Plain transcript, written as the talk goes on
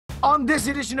On this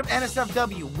edition of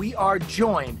NSFW, we are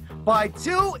joined by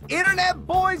two internet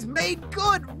boys made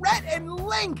good, Rhett and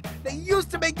Link. They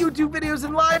used to make YouTube videos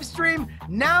and live stream.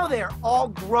 Now they're all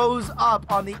grows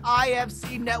up on the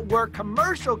IFC network.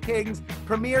 Commercial Kings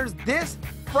premieres this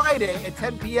Friday at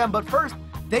 10 p.m. But first,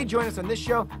 they join us on this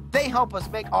show. They help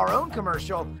us make our own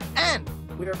commercial. And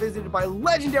we are visited by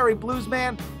legendary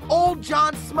bluesman, Old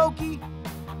John Smokey.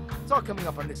 It's all coming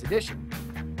up on this edition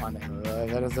on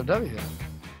NSFW.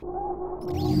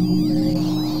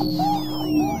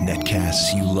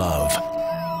 Netcasts you love.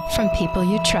 From people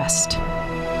you trust.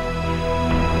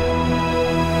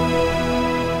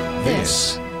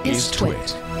 This is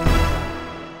Twit.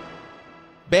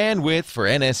 Bandwidth for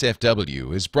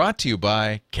NSFW is brought to you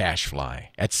by CacheFly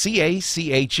at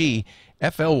CacheFly.com.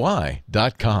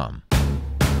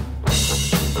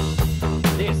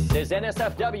 This is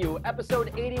NSFW,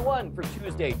 episode 81 for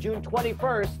Tuesday, June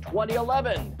 21st,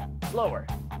 2011. Slower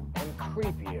and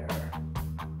creepier.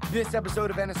 This episode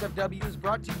of NSFW is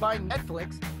brought to you by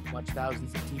Netflix. Watch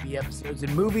thousands of TV episodes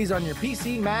and movies on your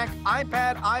PC, Mac,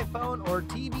 iPad, iPhone, or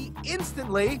TV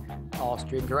instantly. All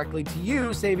streamed directly to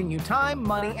you, saving you time,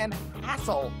 money, and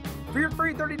hassle. For your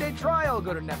free 30-day trial,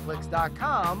 go to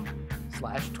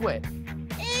netflix.com/twit.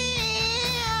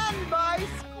 And by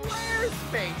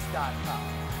squarespace.com.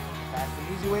 Fast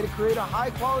and easy way to create a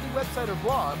high-quality website or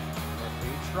blog. For a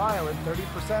free trial and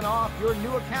 30% off your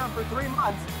new account for 3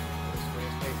 months. Go to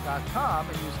squarespace.com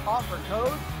and use offer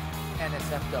code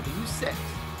NSFW6.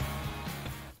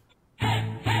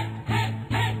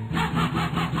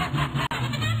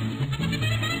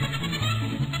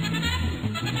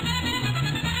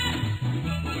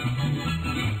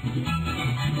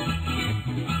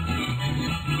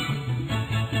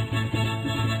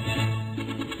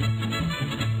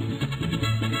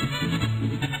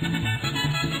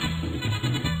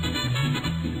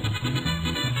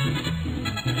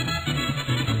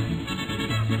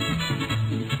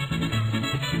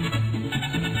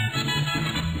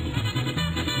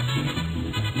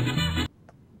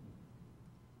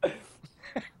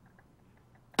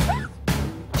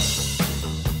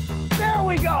 There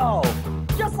we go!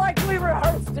 Just like we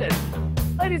rehearsed it.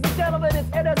 Ladies and gentlemen, it's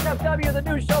NSFW, the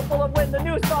new show full of wit, the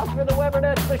new sauce for the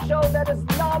Webernets, the show that is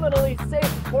nominally safe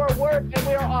for work, and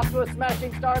we are off to a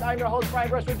smashing start. I'm your host, Brian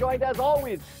Brescher, joined as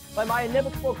always by my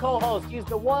inimitable co-host. He's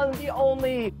the one, the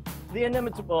only, the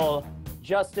inimitable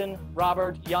Justin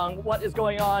Robert Young. What is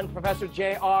going on, Professor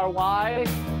J.R.Y.?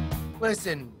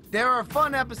 Listen, there are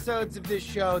fun episodes of this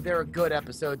show. There are good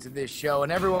episodes of this show,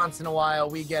 and every once in a while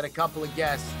we get a couple of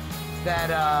guests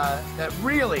that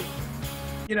really,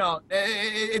 you know,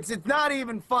 it's not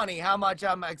even funny how much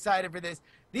I'm excited for this.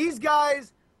 These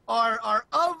guys are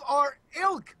of our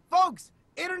ilk, folks.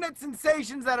 Internet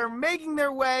sensations that are making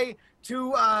their way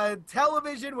to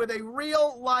television with a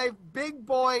real-life big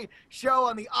boy show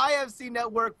on the IFC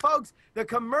network. Folks, the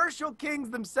Commercial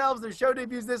Kings themselves, their show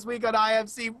debuts this week on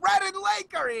IFC. Rhett and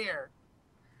Link are here.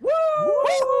 Woo!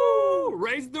 Woo!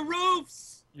 Raise the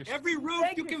roofs. Every roof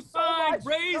you can find,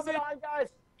 raise it. On, guys.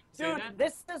 Dude,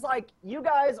 this is like, you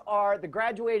guys are the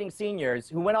graduating seniors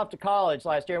who went off to college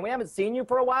last year, and we haven't seen you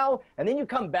for a while, and then you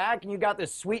come back and you got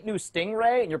this sweet new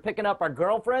Stingray, and you're picking up our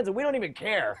girlfriends, and we don't even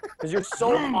care, because you're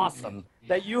so awesome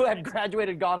that you have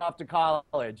graduated, gone off to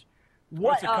college.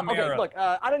 What? Okay, look,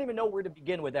 I don't even know where to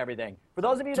begin with everything. For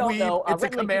those of you who don't know, it's a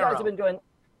Camaro.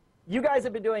 You guys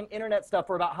have been doing internet stuff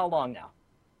for about how long now?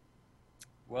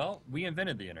 Well, we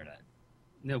invented the internet.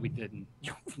 No, we didn't.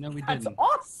 No, we That's didn't.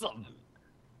 awesome.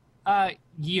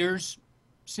 Years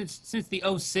since the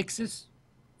 06s.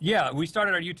 Yeah, we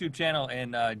started our YouTube channel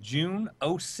in June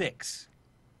 06.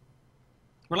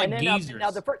 We're like and then, geezers. Now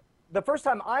the first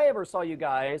time I ever saw you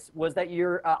guys was that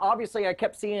you're obviously I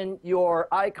kept seeing your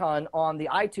icon on the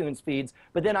iTunes feeds,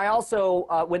 but then I also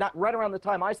right around the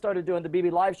time I started doing the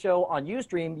BB Live show on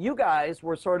Ustream, you guys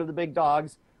were sort of the big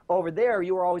dogs. Over there,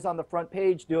 you were always on the front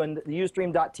page doing the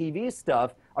Ustream.tv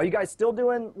stuff. Are you guys still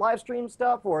doing live stream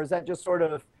stuff, or is that just sort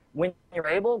of when you're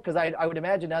able? Because I would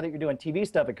imagine now that you're doing TV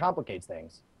stuff, it complicates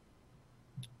things.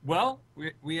 Well,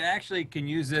 we actually can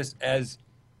use this as,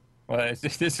 well,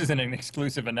 this isn't an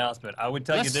exclusive announcement. I would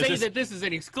tell Let's you say that this is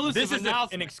an exclusive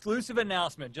announcement. An exclusive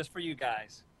announcement just for you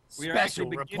guys. We are Special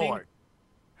actually beginning report.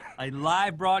 a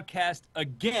live broadcast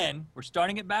again. We're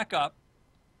starting it back up.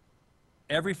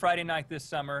 Every Friday night this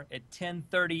summer at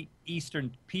 10:30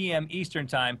 p.m. Eastern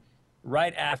Time,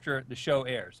 right after the show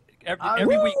airs.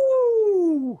 Every week,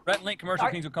 Rhett and Link Commercial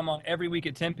Kings will come on every week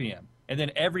at 10 p.m. And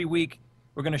then every week,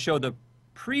 we're going to show the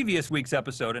previous week's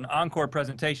episode, an encore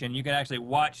presentation. You can actually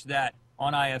watch that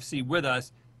on IFC with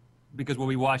us because we'll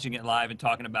be watching it live and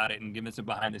talking about it and giving some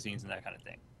behind the scenes and that kind of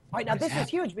thing. All right, now this is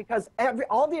huge because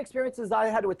all the experiences I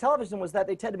had with television was that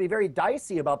they tend to be very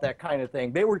dicey about that kind of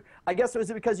thing. They were, I guess, was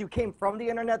it because you came from the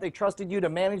internet? They trusted you to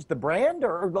manage the brand,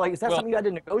 or like is that something you had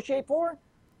to negotiate for?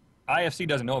 IFC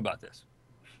doesn't know about this.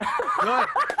 Good.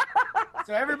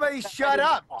 So everybody, shut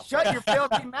up! Shut your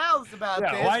filthy mouths about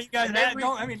this. Why you guys?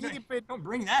 Don't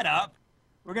bring that up.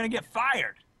 We're gonna get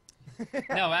fired.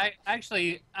 No,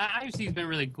 IFC's been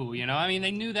really cool. You know, I mean,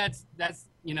 they knew that's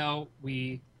you know,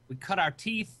 we cut our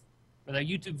teeth with our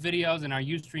YouTube videos and our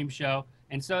Ustream show,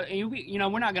 and so you know,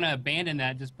 we're not gonna abandon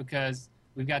that just because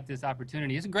we've got this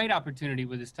opportunity. It's a great opportunity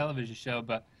with this television show,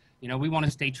 but you know, we want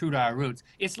to stay true to our roots.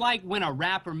 It's like when a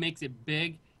rapper makes it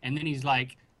big, and then he's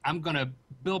like, I'm gonna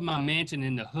build my mansion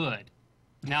in the hood.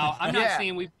 Now, I'm not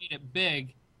saying we've made it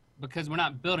big because we're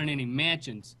not building any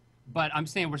mansions, but I'm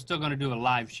saying we're still gonna do a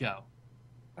live show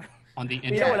on the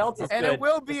internet. You know what else is and good? it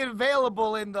will be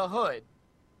available in the hood,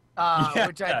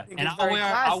 which I think and is very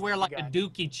classy, I'll wear like a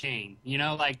dookie chain. You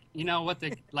know, like what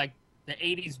the like the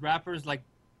 '80s rappers like.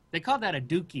 They call that a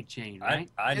dookie chain, right?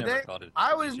 I never called it.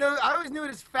 I always knew it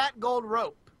as fat gold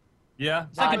rope. Yeah,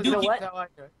 it's like a You know dookie. what?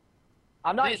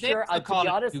 I'm not sure. To be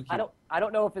honest, I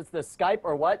don't know if it's the Skype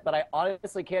or what, but I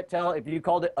honestly can't tell if you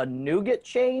called it a nougat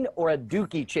chain or a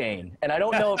dookie chain, and I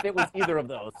don't know if it was either of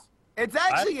those. It's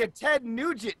actually a Ted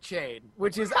Nugent chain,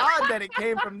 which is odd that it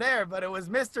came from there, but it was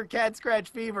Mr. Cat Scratch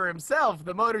Fever himself,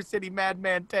 the Motor City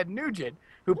madman Ted Nugent,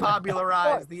 who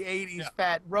popularized the '80s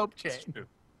fat rope chain.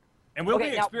 And we'll be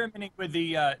experimenting with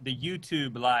the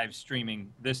YouTube live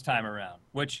streaming this time around,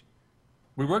 which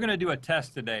we were going to do a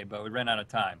test today, but we ran out of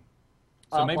time.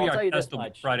 So maybe our test will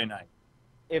be Friday night.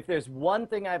 If there's one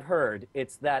thing I've heard,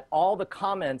 it's that all the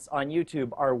comments on YouTube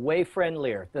are way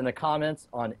friendlier than the comments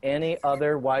on any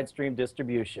other wide stream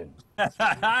distribution.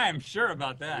 I'm sure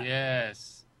about that.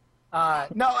 Yes.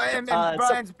 No, and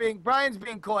Brian's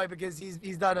being coy because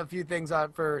he's done a few things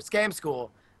for Scam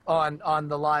School on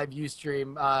the live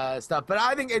Ustream stuff. But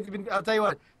I think I'll tell you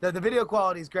what, the video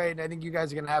quality is great, and I think you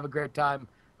guys are going to have a great time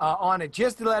on it.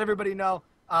 Just to let everybody know,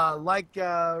 like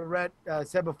Rhett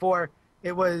said before,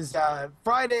 it was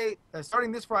Friday,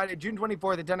 starting this Friday, June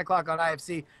 24th at 10 o'clock on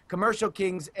IFC, Commercial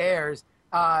Kings airs,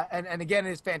 and again,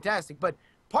 it is fantastic. But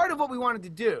part of what we wanted to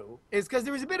do is because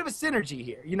there was a bit of a synergy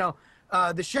here. You know,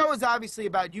 the show is obviously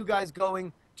about you guys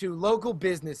going to local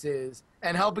businesses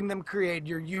and helping them create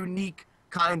your unique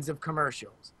kinds of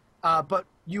commercials. But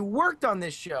you worked on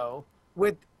this show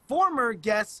with former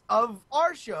guests of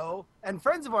our show and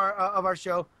friends of our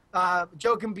show,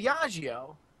 Joachim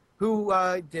Biagio, who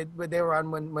they were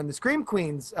on when the Scream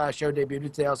Queens show debuted,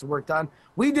 which they also worked on.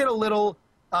 We did a little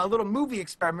movie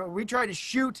experiment where we tried to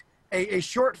shoot a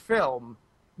short film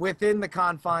within the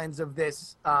confines of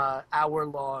this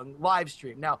hour-long live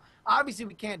stream. Now, obviously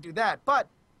we can't do that, but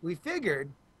we figured,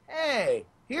 hey,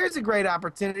 here's a great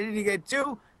opportunity to get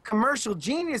two commercial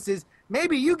geniuses.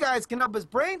 Maybe you guys can help us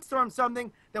brainstorm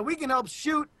something that we can help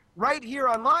shoot right here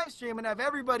on live stream and have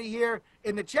everybody here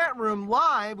in the chat room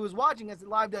live who's watching us at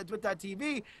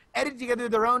live.twit.tv edit together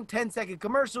their own 10-second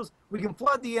commercials. We can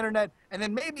flood the internet, and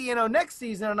then maybe, you know, next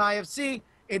season on IFC,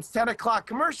 it's 10 o'clock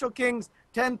Commercial Kings,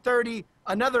 10:30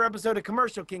 another episode of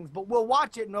Commercial Kings, but we'll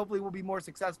watch it and hopefully we'll be more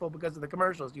successful because of the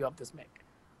commercials you helped us make.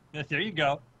 There you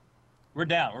go. We're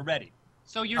down. We're ready.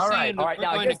 So you're saying we're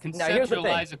going to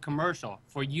conceptualize a commercial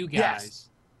for you guys.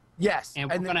 Yes. And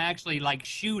we're going to actually like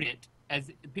shoot it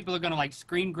as people are going to like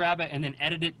screen grab it and then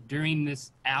edit it during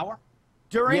this hour?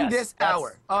 During this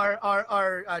hour.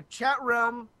 Our chat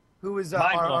room, who is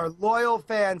our loyal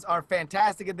fans, are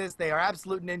fantastic at this. They are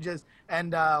absolute ninjas,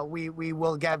 and we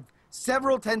will have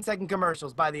several 10-second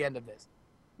commercials by the end of this.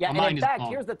 Yeah, and in fact,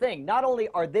 here's the thing. Not only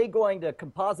are they going to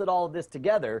composite all of this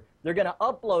together, they're going to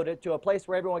upload it to a place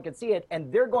where everyone can see it,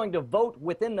 and they're going to vote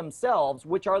within themselves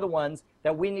which are the ones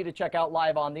that we need to check out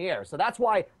live on the air. So that's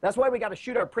why we got to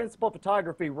shoot our principal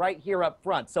photography right here up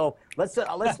front. So let's start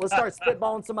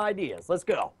spitballing some ideas. Let's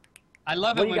go. I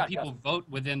love it when people vote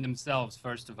within themselves,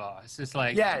 first of all. It's just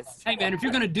like, hey, man, if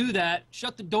you're going to do that,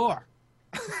 shut the door.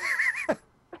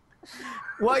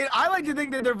 Well, I like to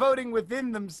think that they're voting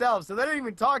within themselves, so they don't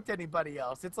even talk to anybody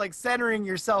else. It's like centering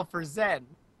yourself for Zen.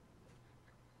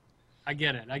 I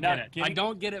get it. I get it. I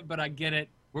don't get it, but I get it.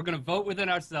 We're going to vote within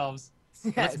ourselves.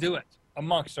 Yes. Let's do it.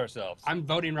 Amongst ourselves. I'm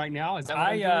voting right now. Is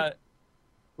that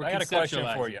what I got a question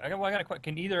for you.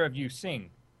 Can either of you sing?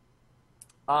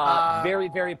 Very,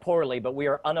 very poorly, but we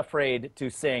are unafraid to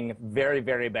sing very,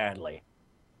 very badly.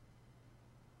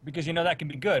 Because, you know, that can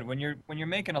be good. When you're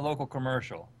making a local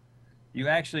commercial,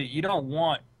 you don't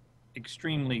want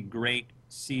extremely great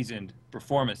seasoned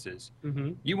performances.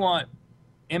 Mm-hmm. You want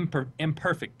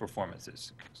imperfect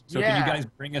performances. So can you guys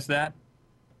bring us that?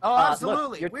 Oh,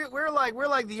 absolutely. Look, we're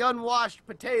like the unwashed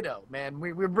potato, man.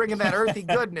 We're bringing that earthy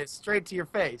goodness straight to your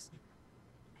face.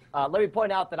 let me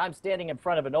point out that I'm standing in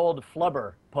front of an old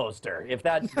Flubber poster, if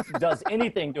that does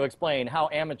anything to explain how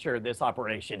amateur this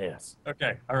operation is.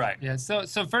 Okay, all right. Yeah. So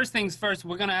first things first,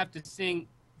 we're gonna have to sing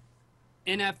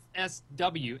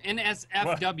NSFW.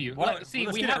 What? See,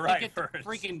 Let's we get it have right to get first. the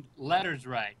freaking letters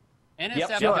right.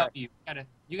 NSFW. sure.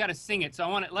 You gotta sing it. So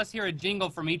let's hear a jingle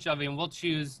from each of you, and we'll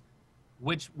choose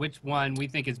which one we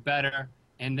think is better,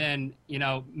 and then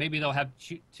maybe they'll have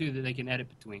two that they can edit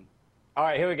between. All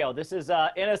right, here we go. This is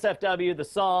NSFW, the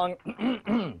song.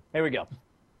 Here we go.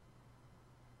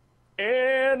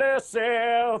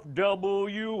 NSFW,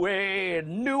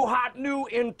 new hot new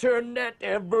internet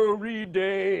every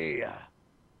day.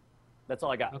 That's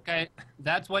all I got. Okay,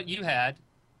 that's what you had.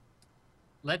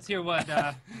 Let's hear what.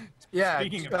 Yeah.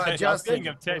 Speaking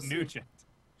of Ted Nugent.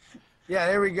 Yeah,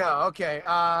 there we go. Okay.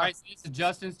 All right, so this is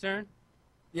Justin's turn.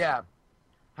 Yeah.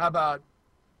 How about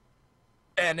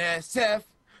NSFW,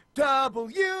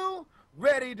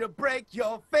 ready to break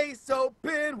your face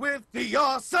open with the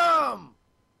awesome?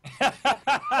 I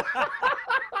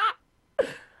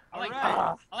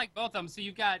like both of them. So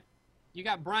you got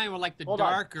Brian with like the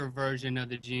darker version of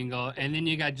the jingle, and then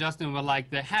you got Justin with like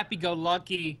the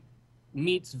happy-go-lucky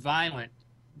meets violent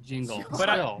jingle. But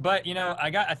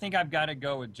I think I've got to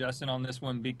go with Justin on this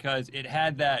one because it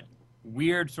had that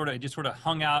weird it just sort of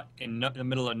hung out in the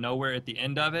middle of nowhere at the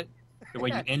end of it. The way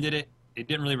you ended it, it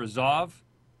didn't really resolve.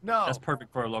 No. That's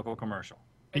perfect for a local commercial.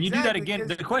 Can you do that again?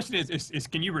 The question is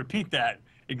can you repeat that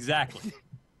exactly?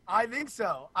 I think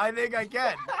so. I think I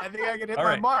can. I think I can hit All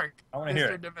my right. mark, I want to hear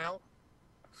Mr. it. DeMille.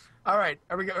 All right.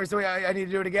 Are we go? So I need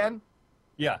to do it again?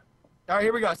 Yeah. All right,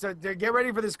 here we go. So get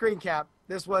ready for the screen cap.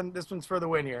 This one's for the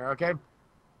win here, okay?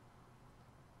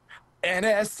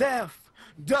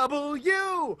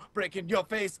 NSFW, breaking your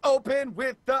face open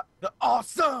with the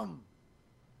awesome.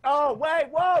 Oh, wait,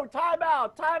 whoa, time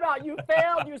out. You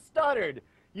failed, you stuttered.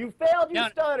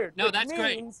 Stuttered. No, that's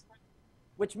great.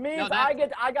 Which means No, I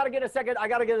gotta get a second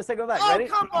back. Oh, Ready?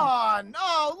 come on.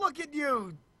 Oh, look at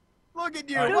you. Look at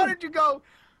you. Dude. Why did you go?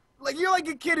 Like you're like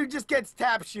a kid who just gets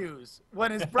tap shoes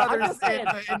when his brother's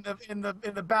in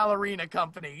the ballerina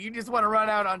company. You just want to run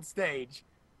out on stage.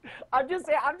 I'm just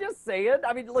saying.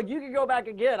 I mean, look, you can go back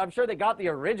again. I'm sure they got the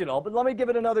original, but let me give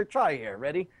it another try here.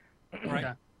 Ready?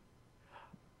 Right.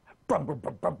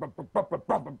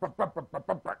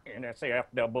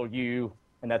 NSFW,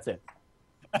 and that's it.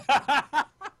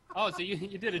 Oh, so you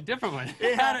did a different one.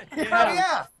 It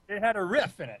had a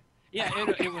riff in it. Yeah, it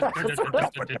was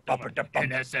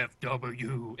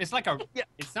NSFW. It's like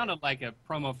it sounded like a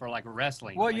promo for like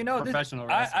wrestling. Well, like professional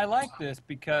wrestling. I like this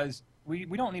because we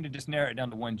don't need to just narrow it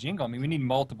down to one jingle. I mean, we need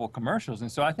multiple commercials,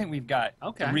 and so I think we've got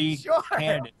three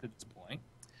candidates at this point.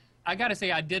 I gotta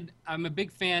say, I'm a big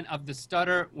fan of the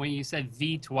stutter when you said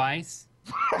V twice.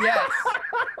 Yes.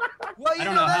 Well, I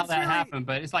don't know how that happened,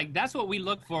 but it's like that's what we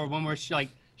look for when we're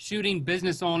shooting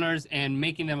business owners and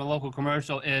making them a local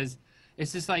commercial.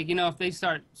 It's just like, if they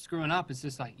start screwing up, it's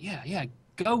just like, yeah,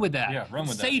 go with that. Yeah, run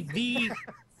with that. Say the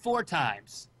 4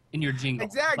 times in your jingle.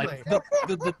 Exactly. Like,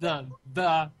 the.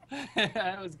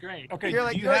 That was great. Okay, You're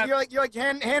like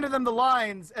handing them the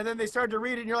lines, and then they start to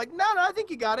read it, and you're like, no, I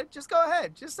think you got it. Just go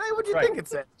ahead. Just say what you think it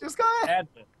says. Just go ahead. Add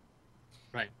this.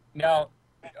 Right. Now,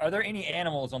 are there any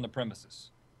animals on the premises?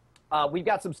 We've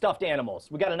got some stuffed animals.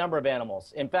 We got a number of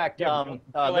animals. In fact,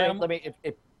 let me,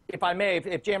 if I may,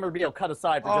 if Jammer will cut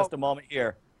aside for just a moment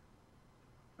here.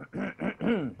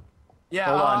 Yeah,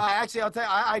 Hold on. actually, I'll tell you,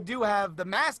 I do have the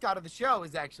mascot of the show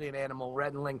is actually an animal,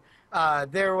 Rhett and Link.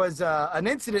 There was an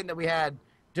incident that we had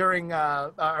during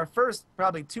our first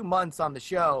probably 2 months on the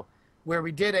show where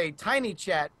we did a tiny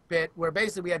chat bit where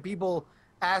basically we had people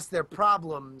ask their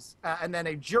problems and then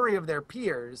a jury of their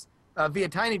peers via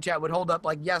tiny chat would hold up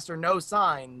like yes or no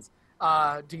signs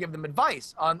to give them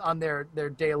advice on their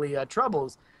daily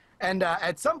troubles. And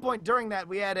at some point during that,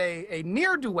 we had a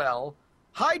near-duel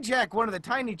hijack one of the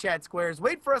tiny chat squares,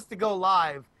 wait for us to go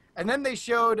live, and then they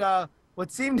showed what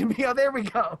seemed to be, oh, there we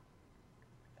go.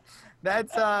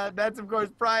 That's of course,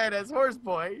 Brian as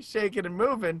Horseboy, shaking and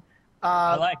moving.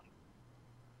 I like it.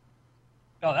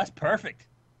 Oh, that's perfect.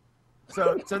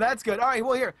 So that's good. All right,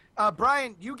 well, here,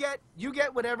 Brian, you get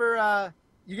whatever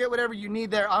you need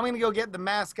there. I'm going to go get the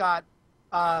mascot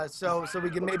so we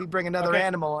can maybe bring another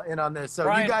animal in on this. So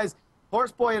Brian, you guys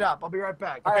Horseboy it up. I'll be right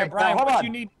back. All right, Brian, hold what on. you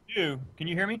need to do, can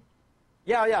you hear me?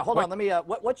 Yeah, hold on. Let me,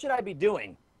 what should I be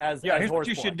doing as here's Horseboy? what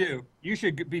you should do. You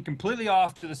should be completely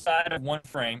off to the side of one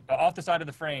frame, off the side of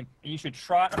the frame, and you should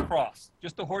trot across.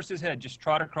 Just the horse's head, just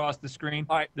trot across the screen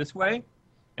this way.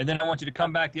 and then I want you to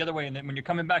come back the other way, and then when you're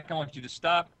coming back, I want you to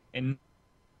stop, and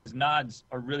his nods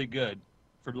are really good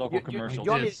for local commercials.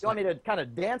 You want me to kind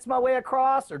of dance my way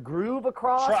across or groove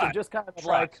across or just kind of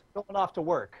like going off to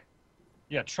work?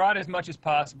 Yeah, trot as much as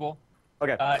possible.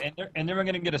 Okay. And then we're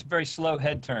going to get a very slow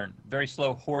head turn, very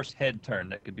slow horse head turn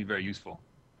that could be very useful.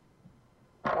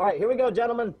 All right, here we go,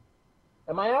 gentlemen.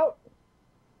 Am I out?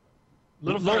 A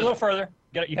little further.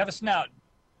 You have a snout.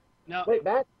 No. Wait,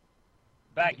 back?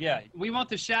 Back, yeah. We want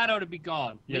the shadow to be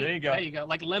gone. Yeah, there you go. There you go.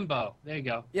 Like limbo. There you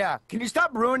go. Yeah. Can you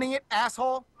stop ruining it,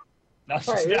 asshole? Now,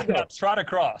 now trot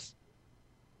across.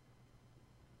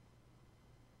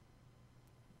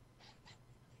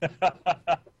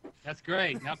 That's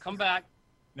great. Now come back.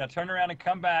 Now turn around and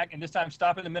come back, and this time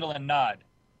stop in the middle and nod.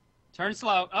 Turn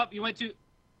slow. Up, you went to...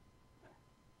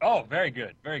 Oh, very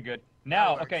good, very good.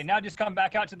 Now, okay, now just come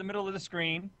back out to the middle of the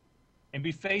screen and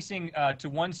be facing to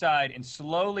one side and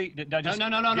slowly...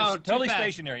 No, totally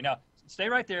stationary. Now, stay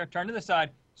right there, turn to the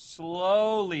side,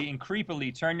 slowly and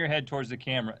creepily turn your head towards the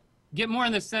camera. Get more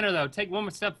in the center, though. Take one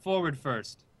more step forward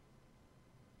first.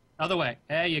 Other way.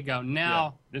 There you go. Now...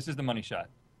 Yeah, this is the money shot.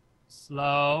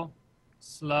 Slow,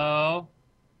 slow,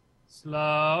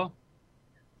 slow.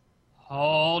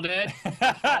 Hold it,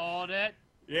 hold it.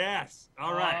 Yes.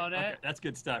 All right. Hold it. Okay, that's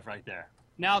good stuff right there.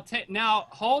 Now, now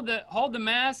hold the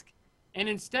mask, and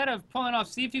instead of pulling off,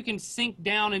 see if you can sink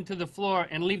down into the floor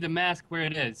and leave the mask where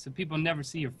it is, so people never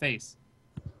see your face.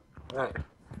 All right.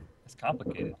 It's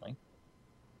complicated, Link.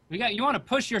 You want to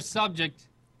push your subject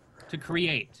to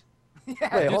create.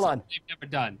 Yeah. Wait, hold on. They've never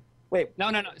done. Wait.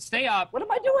 No. Stay up. What am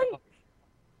I doing?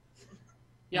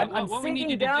 Yeah. I'm what we need you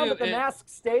sinking to down, do but the is mask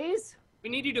stays? we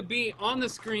need you to be on the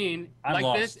screen I'm like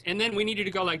lost. this, and then we need you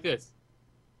to go like this.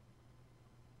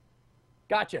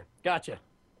 Gotcha.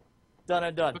 Done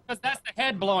and done. Because that's the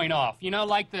head blowing off. You know,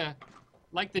 like the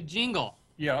jingle.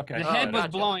 Yeah, okay. The head was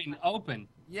gotcha. blowing open.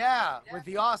 Yeah, with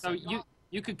the awesome. So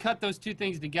you could cut those two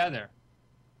things together.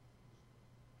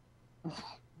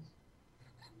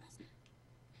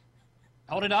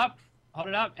 Hold it up,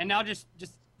 and now just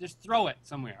throw it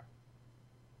somewhere.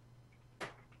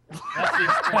 That's the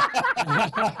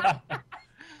expression.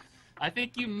 I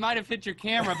think you might have hit your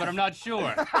camera, but I'm not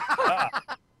sure.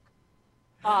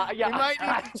 Yeah, You might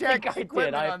need to check I think I did.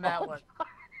 equipment on that one.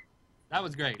 That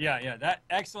was great. Yeah, that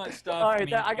excellent stuff. All right, I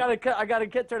mean, I gotta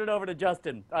turn it over to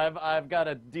Justin. I've got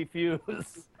to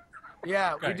defuse.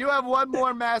 Yeah, we Okay. do have one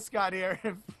more mascot here.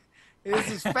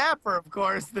 This is Fapper, of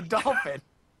course, the dolphin.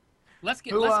 Let's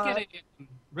get Who,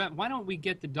 Rhett, why don't we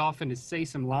get the dolphin to say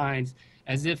some lines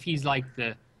as if he's like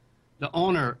the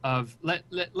owner of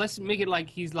let's make it like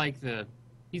he's the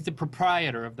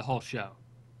proprietor of the whole show.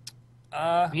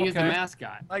 He is the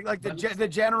mascot. Like the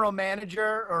general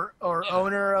manager or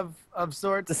owner of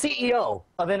sorts. The CEO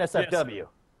of NSFW. Yes.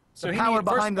 So The he power need-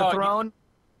 first behind of all, the throne.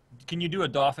 Can you do a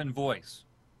dolphin voice?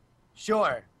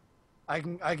 Sure. I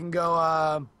can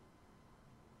go,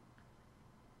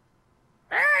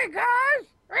 Hey guys,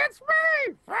 it's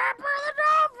me, Fapper the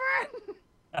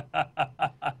dolphin.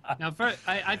 Now, first,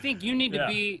 I think you need to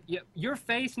be your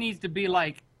face needs to be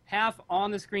like half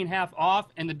on the screen, half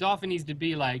off, and the dolphin needs to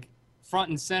be like front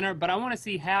and center. But I want to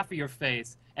see half of your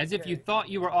face as if you thought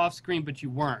you were off screen, but you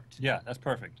weren't. Yeah, that's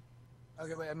perfect.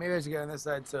 Okay, wait, maybe I should get on this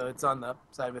side so it's on the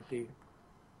side with the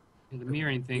And the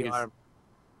mirroring thing arm.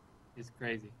 is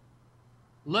crazy.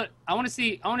 Look, I want to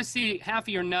see half of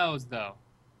your nose though.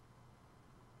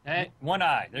 Hey, One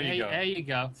eye. There you go. There you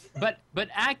go. But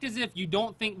act as if you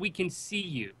don't think we can see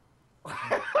you.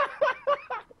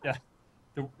 Yeah.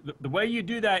 The way you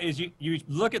do that is you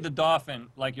look at the dolphin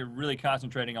like you're really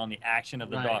concentrating on the action of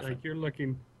the dolphin. Like you're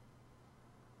looking.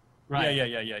 Right.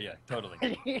 Yeah. Totally.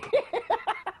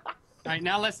 All right,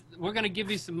 now we're gonna give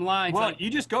you some lines. Well,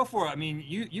 you just go for it. I mean,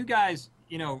 you guys,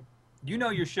 you know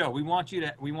your show. We want you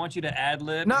to ad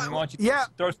lib. No, we want you to yeah.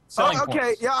 throw selling Okay,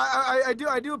 points. yeah, I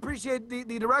do appreciate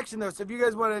the direction though. So if you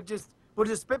guys want to we'll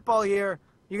just spitball here.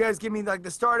 You guys give me like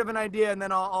the start of an idea and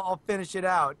then I'll finish it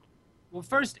out. Well,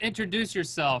 first introduce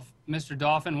yourself, Mr.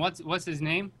 Dolphin. What's his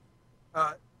name? Hey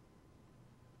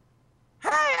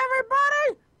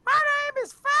everybody, my name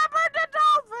is Fapper the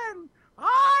Dolphin.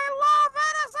 I love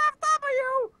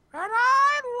NSFW and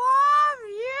I love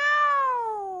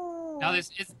you. Now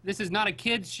this is not a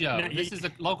kids show. No, This is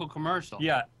a local commercial.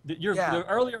 Yeah, the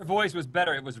earlier voice was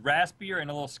better. It was raspier and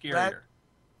a little scarier.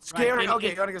 Scary. Right,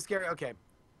 Okay, you want to go scary? Okay.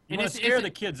 You And want to it's- scare the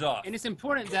kids off. And it's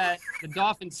important that the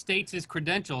Dolphin states his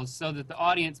credentials so that the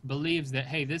audience believes that,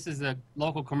 hey, this is a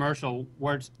local commercial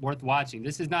worth watching.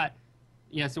 This is not,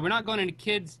 so we're not going into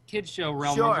kids show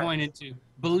realm. Sure. We're going into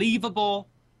believable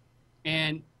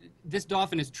and this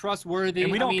dolphin is trustworthy.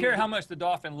 And we don't care how much the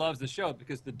dolphin loves the show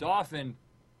because the dolphin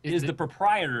is the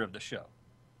proprietor of the show.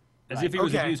 As if he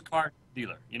was a used car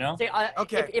dealer, you know? See,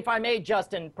 if I may,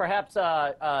 Justin, perhaps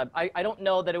I don't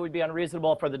know that it would be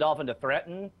unreasonable for the dolphin to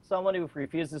threaten someone who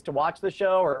refuses to watch the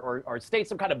show or state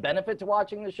some kind of benefit to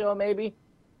watching the show, maybe.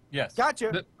 Yes.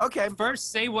 Gotcha. But okay.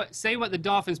 First, say what the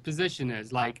dolphin's position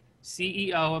is, like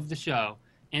CEO of the show,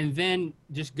 and then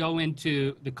just go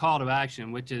into the call to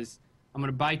action, which is I'm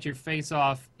going to bite your face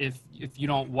off if you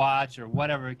don't watch or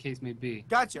whatever the case may be.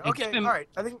 Gotcha. And Okay. All right.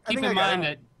 Keep in mind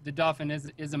that the dolphin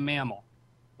is a mammal.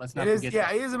 Let's not forget yeah,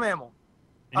 that. he is a mammal.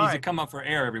 It needs to come up for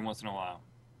air every once in a while.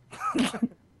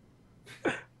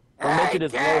 Or make it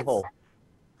his blowhole.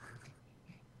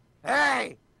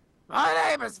 Hey, my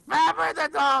name is Fabber the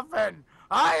Dolphin.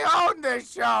 I own this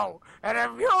show, and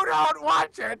if you don't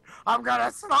watch it, I'm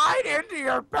gonna slide into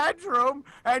your bedroom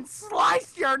and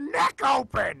slice your neck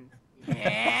open.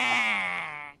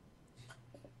 Yeah.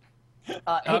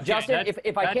 Hey, Justin,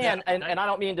 if I can, and I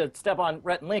don't mean to step on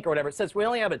Rhett and Link or whatever, since we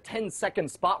only have a 10-second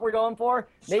spot we're going for,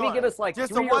 maybe give us like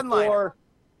just three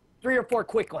or four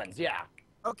quick ones, yeah.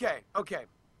 Okay.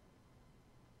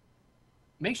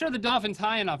 Make sure the dolphin's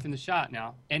high enough in the shot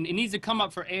now, and it needs to come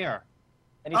up for air.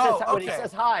 And he says, when he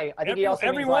says hi, I think he also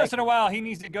every means once in a while, he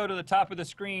needs to go to the top of the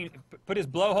screen, put his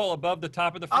blowhole above the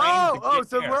top of the frame.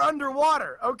 So we're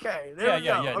underwater. Okay, there we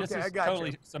go. Yeah. Okay, This is I got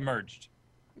totally you. submerged.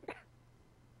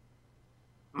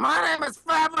 My name is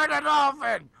Fabber the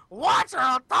Dolphin. Watch or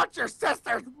I'll touch your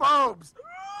sister's boobs.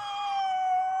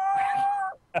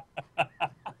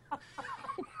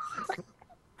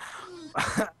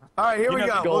 All right, here we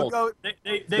go. We'll go.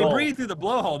 They breathe through the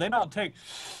blowhole. They don't take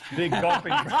big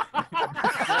gulping breaths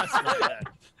like that.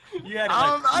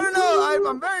 I don't know.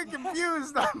 I'm very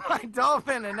confused on my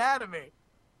dolphin anatomy.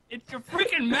 It's your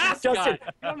freaking mascot. Justin,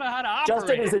 you don't know how to operate.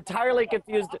 Justin is entirely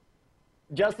confused.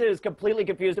 Justin is completely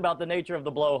confused about the nature of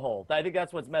the blowhole. I think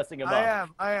that's what's messing him up.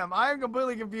 I am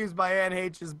completely confused by Ann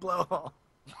H's blowhole.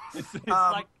 It's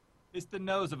like it's the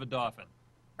nose of a dolphin.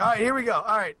 All right, here we go.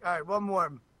 All right, one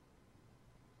more.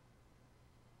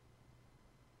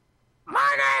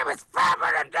 My name is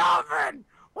Fabber the Dolphin.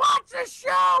 Watch the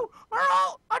show, or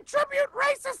I'll attribute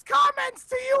racist comments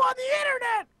to you on the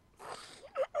internet.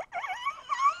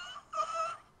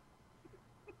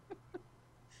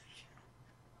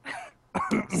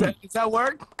 Does that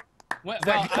work? Well, Is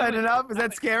that good enough? Is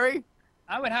that scary?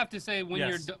 I would have to say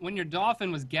when your dolphin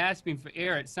was gasping for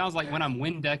air, it sounds like when I'm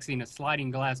Windexing a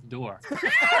sliding glass door.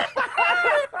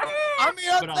 I mean,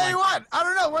 I'll tell you what. I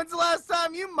don't know. When's the last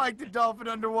time you mic'd a dolphin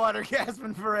underwater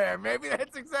gasping for air? Maybe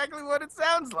that's exactly what it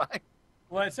sounds like.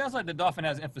 Well, it sounds like the dolphin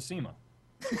has emphysema.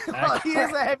 Well, he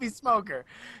is a heavy smoker.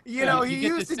 You know, he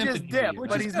used to just dip,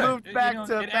 but he's moved back to a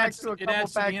couple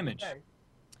packs the image.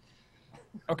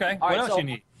 Okay, All what right, else so, you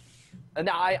need?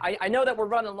 Now, I know that we're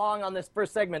running long on this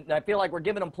first segment, and I feel like we're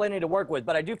giving them plenty to work with,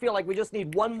 but I do feel like we just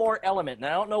need one more element, and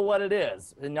I don't know what it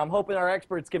is, and I'm hoping our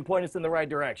experts can point us in the right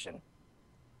direction.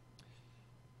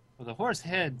 Well, the horse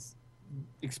heads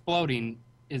exploding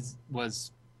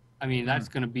was, I mean, that's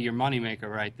going to be your moneymaker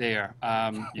right there.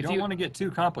 You don't want to get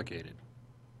too complicated.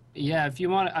 Yeah, if you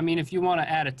want to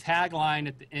add a tagline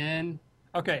at the end.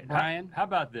 Okay, Brian. How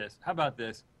about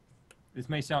this? This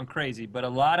may sound crazy, but a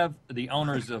lot of the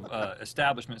owners of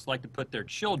establishments like to put their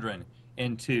children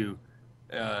into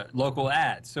local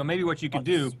ads. So maybe what you could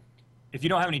do, if you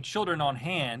don't have any children on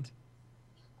hand,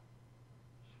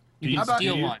 you can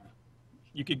steal one.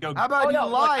 You could go. How about you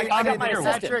lie? I got my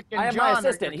assistant. Patrick and I have John my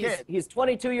assistant. He's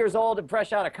 22 years old and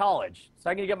fresh out of college. So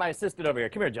I can get my assistant over here.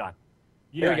 Come here, John.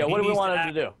 Here we go. What do we want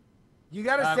him to do? You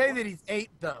got to say that he's 8,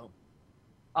 though.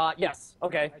 Yes.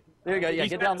 Okay. There you go. Yeah,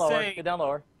 get down lower. Get down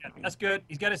lower. Yeah, that's good.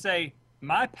 He's got to say,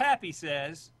 "My pappy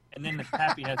says," and then the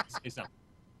pappy has to say something.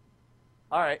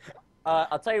 All right.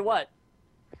 I'll tell you what.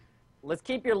 Let's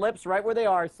keep your lips right where they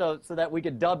are so that we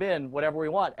can dub in whatever we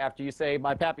want after you say,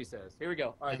 "My pappy says." Here we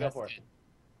go. All right, go for it.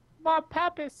 My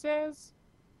pappy says.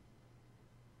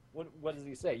 What does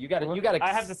he say? You got to. I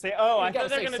have to say. Oh, I gotta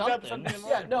thought they were say going to dub something.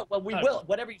 Yeah, no. Well, we will.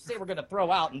 Whatever you say, we're going to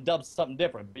throw out and dub something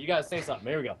different. But you got to say something.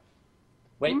 Here we go.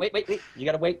 Wait. You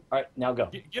got to wait. All right, now go.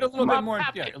 Get a little bit more.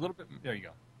 Yeah, a little bit. There you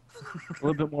go. A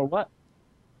little bit more what?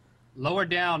 Lower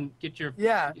down. Get your.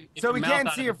 Yeah. Get So your we mouth can't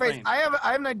out see of your the face. frame. I have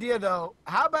an idea though.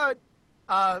 How about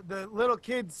the little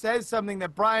kid says something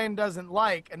that Brian doesn't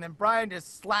like, and then Brian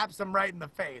just slaps him right in the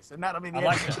face, and that'll be the end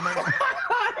like of the that.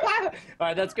 movie. All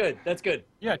right, that's good. That's good.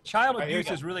 Yeah, child right, here we abuse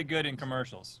go. is really good in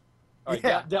commercials. All right,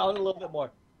 Yeah. down a little bit more.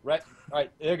 Right. All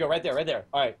right, there you go. Right there.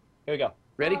 All right, here we go.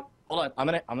 Ready? Hold on. I'm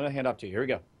gonna hand up to you. Here we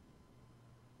go.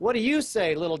 What do you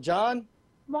say, little John?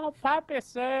 My pappy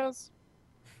says.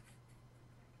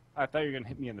 I thought you were gonna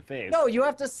hit me in the face. No, you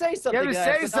have to say something. You have to that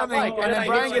I say did not something, like. and then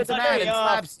Brian gets mad and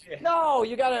slaps you. No,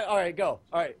 you gotta. All right, go.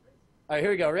 All right,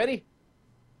 here we go. Ready?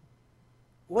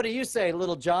 What do you say,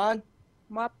 little John?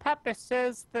 My papa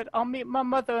says that I'll meet my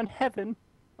mother in heaven.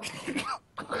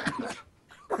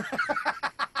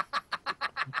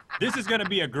 This is going to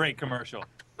be a great commercial.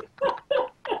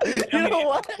 You know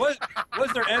what?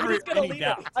 Was there ever any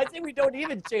doubt? I think we don't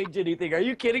even change anything. Are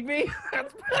you kidding me?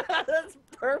 That's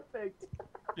perfect.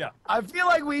 Yeah. I feel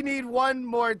like we need one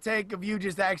more take of you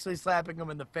just actually slapping him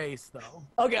in the face, though.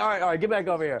 Okay, all right. Get back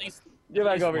over here. Get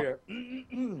back over here.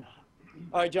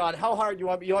 All right, John. How hard you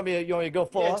want me? You want me to go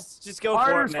full? Yeah, just go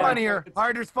Harder's for it, man. funnier.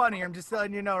 Harder's funnier. I'm just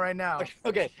letting you know right now.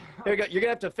 Okay, here we go. You're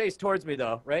gonna have to face towards me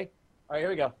though, right? All right, here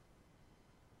we go. A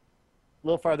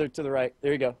little farther to the right.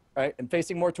 There you go. All right, and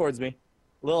facing more towards me.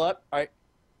 A little up. All right.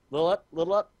 Little up.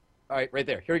 Little up. All right, right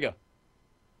there. Here we go.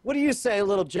 What do you say,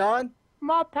 little John?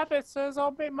 My papa says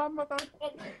I'll meet my mother.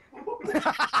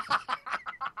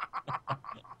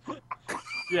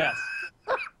 Yes.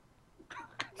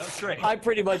 That's great. I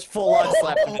pretty much full on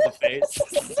slapped him in the face.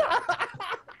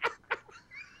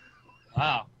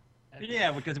 Wow.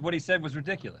 Yeah, because what he said was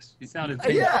ridiculous. He sounded.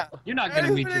 Yeah. You're not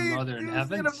gonna meet your mother in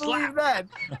heaven. Who's gonna believe that?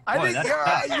 I Boy, think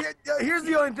here's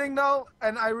the only thing though,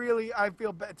 and I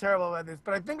feel terrible about this,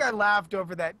 but I think I laughed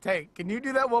over that take. Can you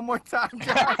do that one more time,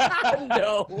 John?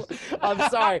 No, I'm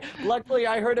sorry. Luckily,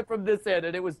 I heard it from this end,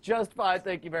 and it was just fine.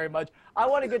 Thank you very much. I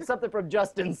want to get something from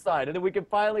Justin's side, and then we can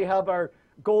finally have our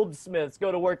goldsmiths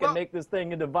go to work and make this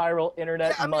thing into viral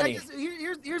internet money.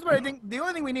 Here's what I think. The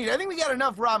only thing we need, I think we got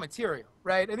enough raw material,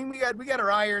 right? I think we got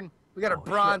our iron, we got our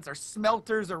bronze, our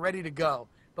smelters are ready to go.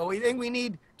 But we think we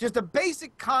need just a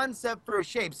basic concept for a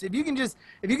shape. So if you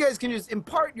guys can just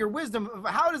impart your wisdom of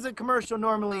how does a commercial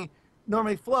normally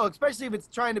flow, especially if it's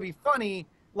trying to be funny.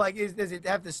 Like, does it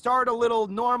have to start a little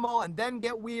normal and then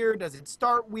get weird? Does it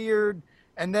start weird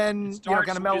and then kind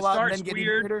of mellow out and then get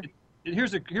weirder?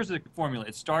 Here's the formula.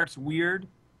 It starts weird,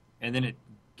 and then it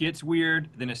gets weird,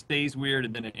 then it stays weird,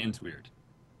 and then it ends weird.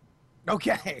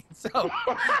 Okay, so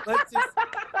let's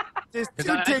just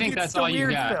two I think tickets that's to all you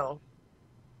got. Weirdville.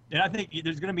 And I think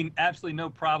there's going to be absolutely no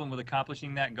problem with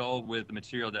accomplishing that goal with the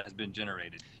material that has been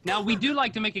generated. Now we do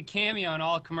like to make a cameo in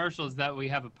all commercials that we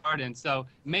have a part in. So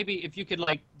maybe if you could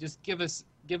just give us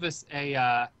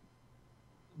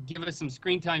some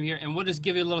screen time here, and we'll just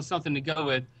give you a little something to go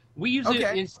with. We usually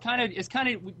it's kind of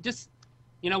just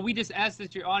we just ask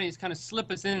that your audience kind of slip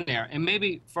us in there, and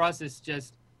maybe for us it's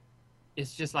just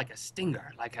like a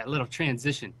stinger, like a little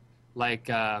transition, like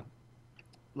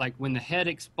when the head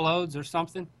explodes or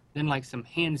something. Then like some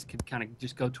hands could kind of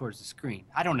just go towards the screen.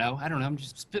 I don't know. I'm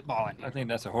just spitballing here. I think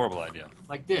that's a horrible idea.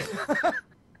 Like this.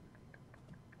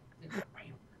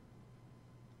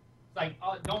 Like,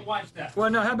 oh, don't watch that. Well,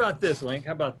 no. How about this, Link?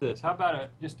 How about this? How about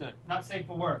just a Not safe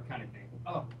for work kind of thing.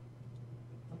 Oh,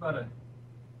 how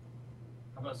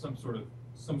about some sort of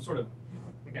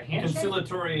like a handshake.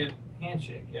 conciliatory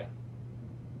handshake? Yeah.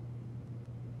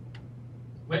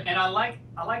 And I like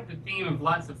the theme of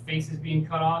lots of faces being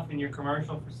cut off in your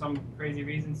commercial for some crazy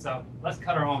reason. So let's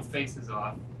cut our own faces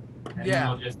off. And then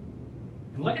we'll just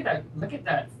look at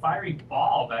that fiery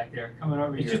ball back there coming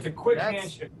over here. It's just a quick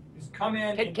handshake. Just come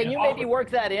in. Can you maybe work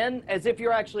that in as if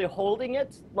you're actually holding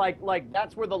it? Like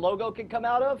that's where the logo can come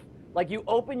out of? Like you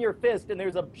open your fist and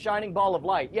there's a shining ball of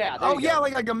light. Yeah. Oh yeah,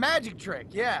 like a magic trick.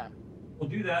 Yeah. We'll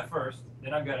do that first.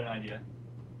 Then I've got an idea.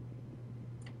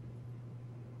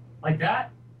 Like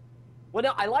that? Well,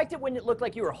 no, I liked it when it looked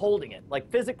like you were holding it, like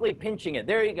physically pinching it.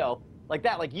 There you go. Like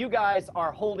that, like you guys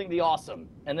are holding the awesome.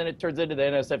 And then it turns into the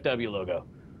NSFW logo.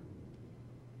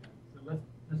 So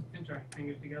let's pinch our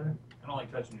fingers together. I don't like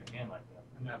touching your hand like that.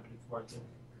 I know, but it's worth it.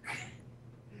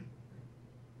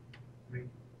 3, 2,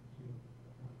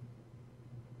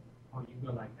 1. Oh, you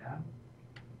go like that?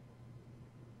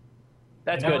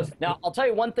 That's good. Now, I'll tell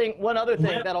you one other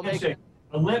thing that'll make it.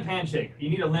 A limp handshake. You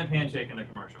need a limp handshake in the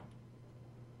commercial.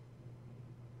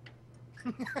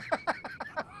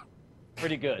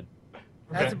 Pretty good.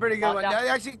 That's a pretty good one. Now,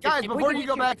 Actually, guys, if we before can you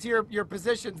go get back to your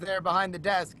positions there behind the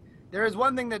desk, there is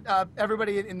one thing that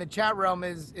everybody in the chat realm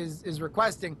is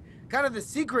requesting. Kind of the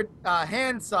secret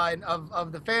hand sign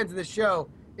of the fans of the show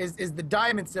is the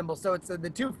diamond symbol. So it's the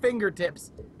two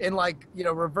fingertips in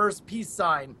reverse peace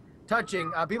sign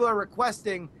touching. People are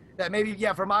requesting that maybe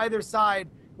from either side,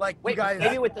 like Wait, you guys.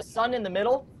 maybe with the sun in the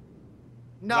middle?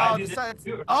 No, the side.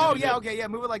 Oh yeah, okay, yeah,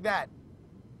 move it like that.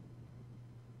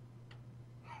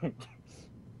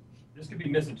 This could be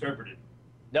misinterpreted.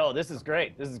 No, this is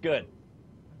great. This is good.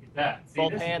 Look at that. See,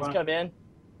 Both this is hands one- come in.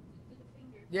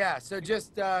 Yeah, so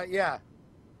just yeah.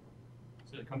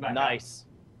 So come back. Nice.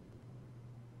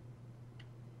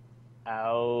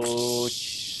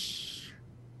 Ouch.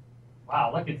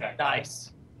 Wow, look at that.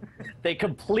 Nice. They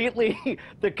completely,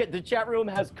 the chat room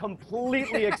has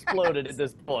completely exploded at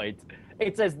this point.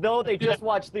 It's as though they just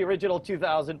watched the original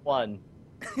 2001.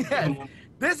 Yes.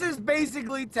 This is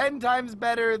basically 10 times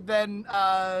better than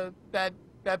that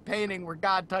painting where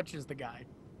God touches the guy.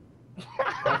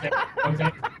 Okay.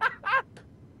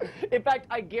 In fact,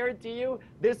 I guarantee you,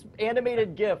 this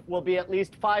animated GIF will be at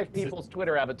least 5 people's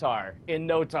Twitter avatar in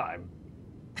no time.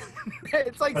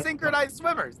 It's like synchronized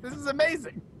swimmers. This is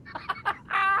amazing.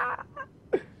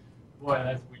 Boy,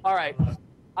 that's weird. All right.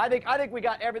 I think we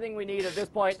got everything we need at this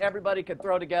point. Everybody could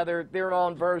throw together their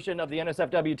own version of the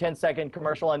NSFW 10-second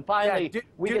commercial. And finally,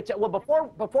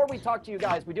 before we talk to you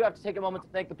guys, we do have to take a moment to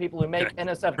thank the people who make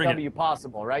NSFW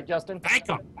possible, right, Justin? Thank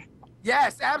you.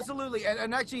 Yes, absolutely.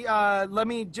 And actually, let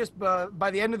me just,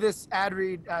 by the end of this ad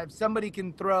read, if somebody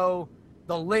can throw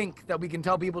the link that we can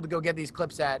tell people to go get these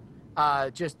clips at,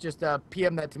 just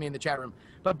PM that to me in the chat room.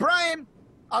 But Brian,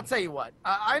 I'll tell you what,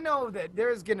 I know that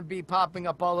there's going to be popping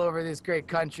up all over this great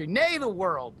country, nay the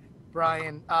world,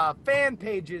 Brian, fan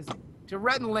pages to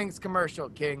Rhett and Link's Commercial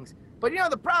Kings. But you know,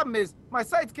 the problem is my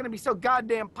site's going to be so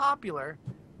goddamn popular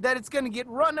that it's going to get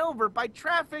run over by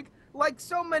traffic like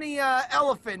so many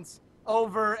elephants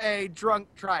over a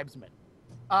drunk tribesman.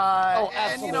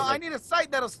 And you know, I need a site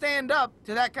that'll stand up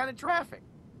to that kind of traffic.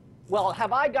 Well,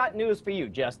 have I got news for you,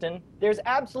 Justin? There's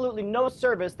absolutely no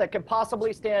service that can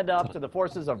possibly stand up to the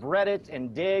forces of Reddit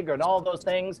and Dig and all those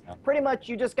things. Pretty much,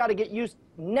 you just got to get used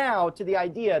now to the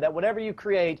idea that whatever you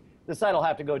create, the site will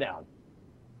have to go down.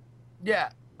 Yeah.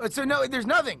 So no, there's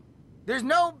nothing. There's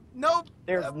no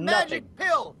magic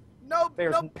pill. No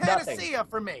panacea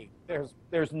for me.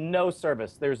 There's no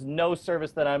service. There's no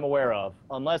service that I'm aware of,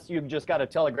 unless you've just got a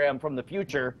telegram from the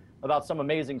future about some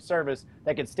amazing service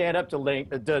that can stand up to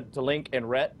Link and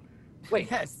Rhett. Wait,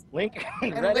 yes, Link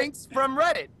and links from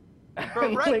Reddit,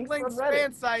 from Reddit, links from Reddit.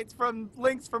 fan sites, from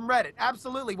links from Reddit.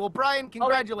 Absolutely. Well, Brian,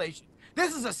 congratulations.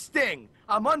 This is a sting.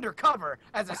 I'm undercover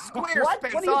as a Squarespace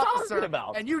What are you officer, talking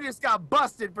about? and you just got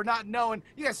busted for not knowing.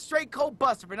 You got straight cold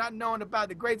busted for not knowing about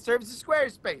the great service of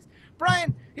Squarespace.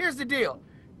 Brian, here's the deal,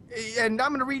 and I'm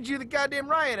going to read you the goddamn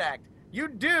Riot Act. You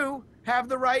do have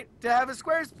the right to have a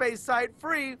Squarespace site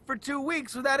free for 2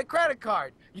 weeks without a credit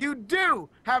card. You do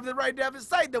have the right to have a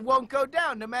site that won't go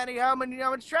down no matter how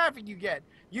much traffic you get.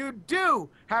 You do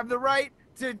have the right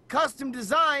to custom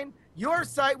design your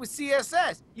site with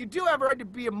CSS. You do have a right to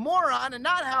be a moron and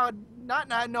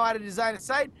not know how to design a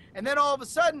site, and then all of a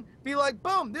sudden be like,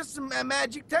 boom, there's some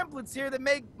magic templates here that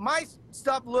make my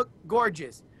stuff look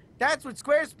gorgeous. That's what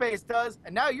Squarespace does,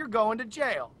 and now you're going to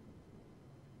jail.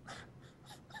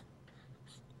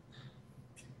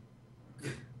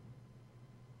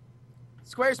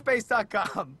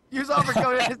 Squarespace.com. Use offer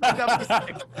code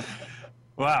NSFW6.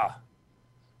 Wow.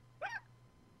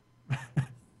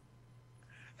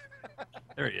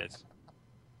 There he is.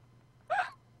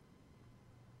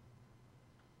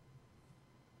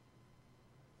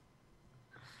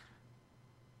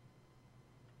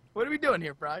 What are we doing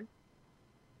here, Brian?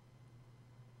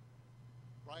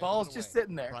 Ball's just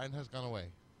sitting there. Brian has gone away.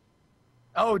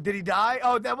 Oh, did he die?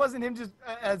 Oh, that wasn't him just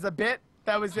as a bit?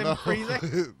 That was him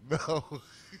freezing? No.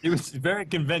 It was very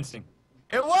convincing.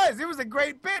 It was. It was a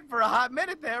great bit for a hot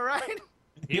minute there, right?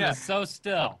 He was so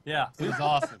still. Yeah. It was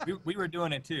awesome. We were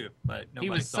doing it too, but nobody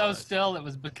He was saw so us. still, it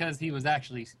was because he was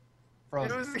actually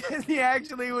frozen. It was because he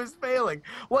actually was failing.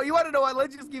 Well, you want to know what?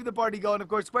 Let's just keep the party going. Of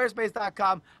course,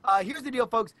 Squarespace.com. Here's the deal,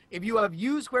 folks. If you have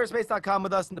used Squarespace.com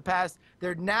with us in the past,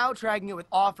 they're now tracking it with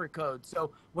offer codes.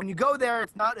 So when you go there,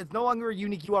 it's no longer a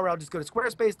unique URL. Just go to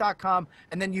Squarespace.com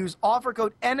and then use offer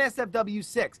code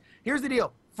NSFW6. Here's the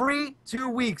deal. Free 2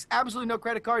 weeks, absolutely no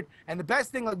credit card. And the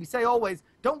best thing, like we say always,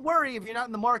 don't worry if you're not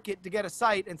in the market to get a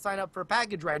site and sign up for a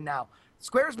package right now.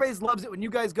 Squarespace loves it when you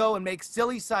guys go and make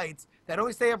silly sites that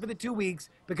only stay up for the 2 weeks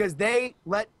because they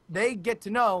get to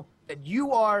know that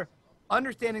you are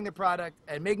understanding the product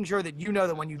and making sure that you know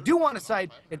that when you do want a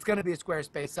site, it's going to be a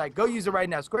Squarespace site. Go use it right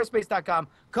now. Squarespace.com,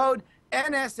 code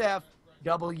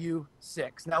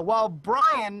NSFW6. Now, while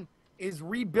Brian is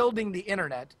rebuilding the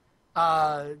internet,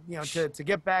 to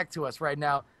get back to us right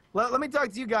now, let me talk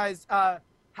to you guys.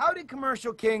 How did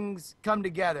Commercial Kings come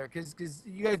together? Because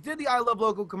you guys did the I Love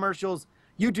Local Commercials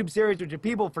YouTube series, which if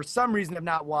people for some reason have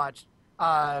not watched,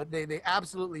 they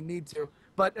absolutely need to.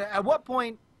 But at what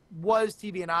point was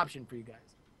TV an option for you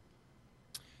guys?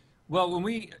 Well, when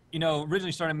we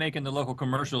originally started making the local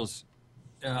commercials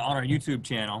on our YouTube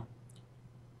channel,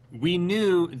 we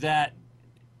knew that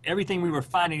everything we were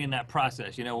finding in that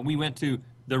process, when we went to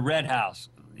the Red House,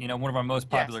 one of our most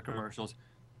popular commercials,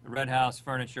 Red House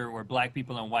Furniture, where black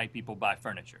people and white people buy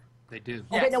furniture. They do.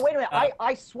 Okay, Yes. now wait a minute.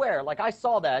 I swear, like I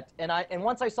saw that, and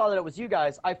once I saw that it was you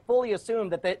guys, I fully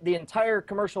assumed that the entire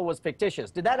commercial was fictitious.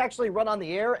 Did that actually run on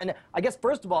the air? And I guess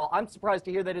first of all, I'm surprised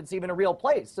to hear that it's even a real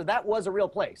place. So that was a real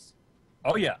place.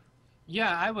 Oh yeah.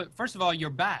 Yeah, I would. First of all, you're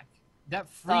back. That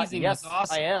freezing yes, was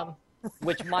awesome. I am,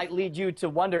 which might lead you to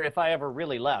wonder if I ever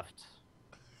really left.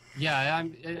 Yeah,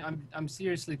 I'm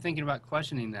seriously thinking about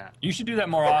questioning that. You should do that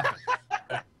more often.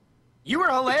 You were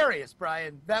hilarious,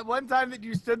 Brian. That one time that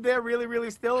you stood there really, really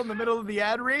still in the middle of the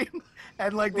ad read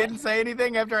and like didn't say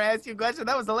anything after I asked you a question,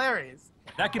 that was hilarious.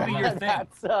 That could be your thing.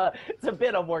 That's it's a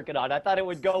bit I'm working on. I thought it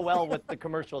would go well with the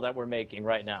commercial that we're making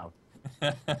right now.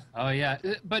 Oh yeah,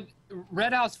 but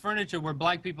Red House Furniture, where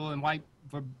black people and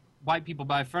white people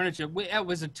buy furniture, it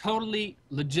was a totally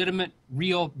legitimate,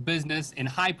 real business in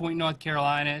High Point, North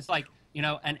Carolina. It's like, you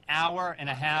know, an hour and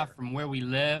a half from where we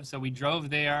live. So we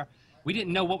drove there. We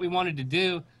didn't know what we wanted to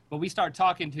do, but we started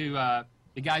talking to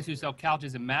the guys who sell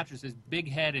couches and mattresses,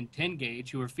 Big Head and 10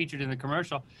 Gauge, who were featured in the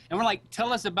commercial. And we're like,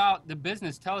 tell us about the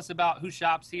business. Tell us about who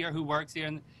shops here, who works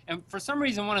here. And for some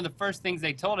reason, one of the first things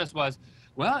they told us was,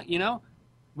 well, you know,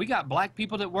 we got black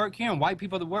people that work here and white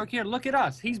people that work here. Look at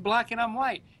us. He's black and I'm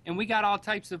white. And we got all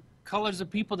types of colors of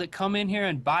people that come in here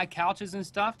and buy couches and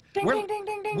stuff.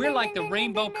 We're like the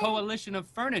Rainbow Coalition of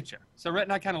furniture. So Rhett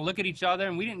and I kind of look at each other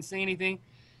and we didn't say anything.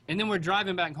 And then we're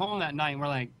driving back home that night and we're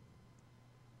like,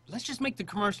 let's just make the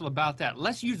commercial about that.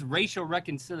 Let's use racial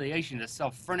reconciliation to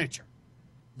sell furniture.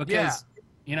 Because,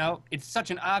 you know, it's such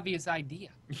an obvious idea.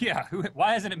 Yeah.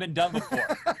 Why hasn't it been done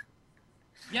before?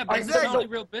 Yeah, but Exactly. it's totally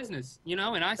real business, you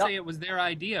know, and I say it was their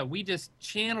idea. We just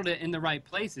channeled it in the right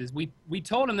places. We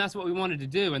told them that's what we wanted to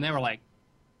do, and they were like,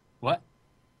 what?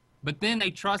 But then they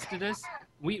trusted us.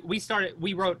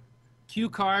 We wrote cue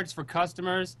cards for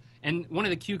customers, and one of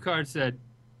the cue cards said,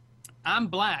 I'm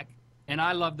black, and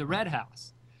I love the Red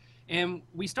House. And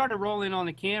we started rolling on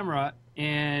the camera,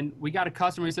 and we got a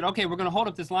customer who said, okay, we're going to hold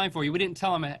up this line for you. We didn't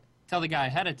tell the guy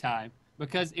ahead of time,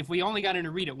 because if we only got him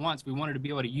to read it once, we wanted to be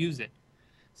able to use it.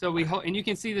 So and you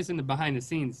can see this in the behind the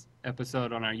scenes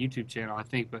episode on our YouTube channel, I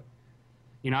think, but,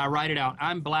 you know, I write it out.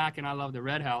 I'm black and I love the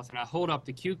Red House, and I hold up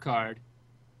the cue card,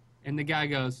 and the guy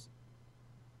goes,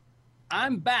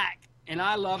 I'm back and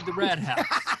I love the Red House.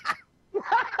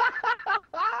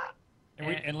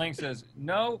 And Link says,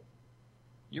 no,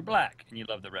 you're black and you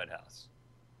love the Red House.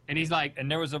 And he's like, And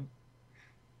there was a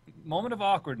moment of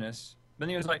awkwardness, but then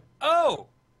he was like, oh,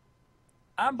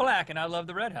 I'm black and I love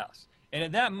the Red House. And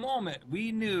at that moment,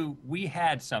 we knew we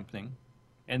had something.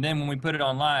 And then when we put it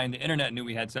online, the internet knew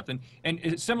we had something. And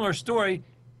a similar story,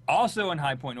 also in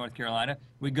High Point, North Carolina,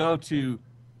 we go to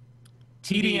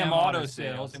TDM Auto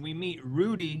Sales, and we meet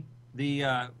Rudy, the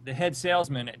head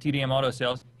salesman at TDM Auto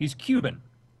Sales. He's Cuban.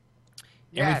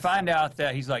 And we Yes. find out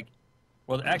that he's like,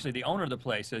 well, actually, the owner of the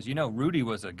place says, you know, Rudy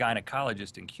was a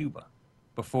gynecologist in Cuba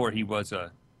before he was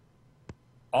a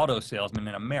auto salesman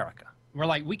in America. we're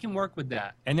like, we can work with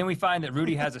that. And then we find that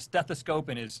Rudy has a stethoscope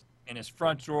in his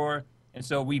front drawer. And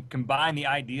so we combine the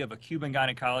idea of a Cuban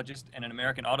gynecologist and an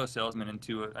American auto salesman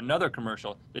into another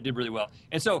commercial that did really well.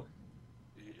 And so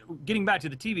getting back to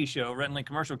the TV show, Rhett and Link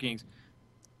Commercial Kings,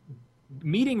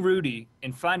 meeting Rudy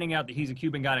and finding out that he's a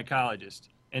Cuban gynecologist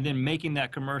and then making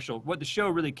that commercial, what the show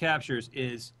really captures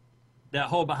is that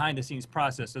whole behind-the-scenes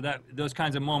process. So that those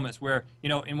kinds of moments where, you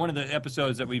know, in one of the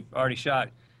episodes that we've already shot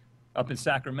up in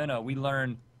Sacramento, we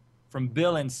learn from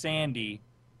Bill and Sandy,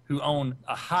 who own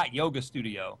a hot yoga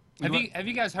studio. Have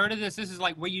you guys heard of this? This is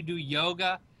like where you do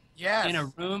yoga Yes. in a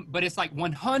room, but it's like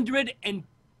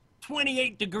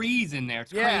 128 degrees in there.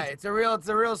 It's Yeah, crazy. it's a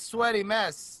real sweaty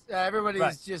mess. Everybody's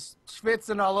Right. just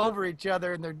schwitzing all over each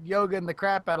other, and they're yogaing the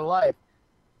crap out of life.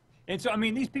 And so, I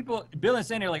mean, these people, Bill and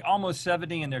Sandy, are like almost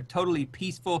 70, and they're totally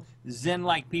peaceful,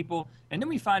 Zen-like people. And then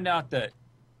we find out that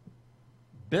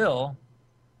Bill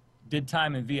did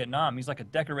time in Vietnam. He's like a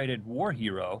decorated war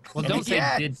hero. Well, And don't he say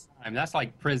Yes. did time. That's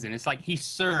like prison. It's like he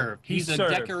served. He He's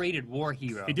served. a decorated war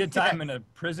hero. He did time in a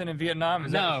prison in Vietnam.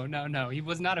 Is that- No. He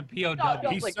was not a POW. No,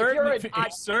 He like, if served. you're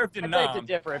He served in I beg to Nam,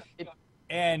 differ.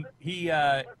 and he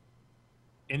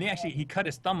he cut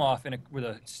his thumb off with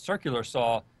a circular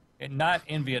saw, and not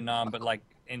in Vietnam, but like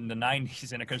in the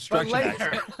 90s in a But construction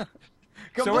later, accident.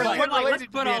 completely like, let's unrelated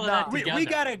to put all of that Vietnam.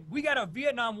 together. we got a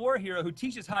Vietnam war hero who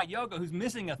teaches hot yoga, who's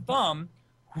missing a thumb.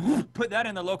 Put that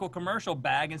in the local commercial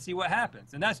bag and see what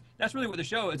happens. And that's really what the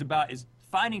show is about: is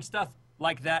finding stuff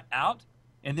like that out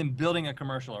and then building a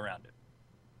commercial around it.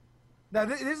 Now,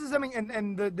 this is something,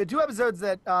 and the two episodes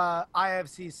that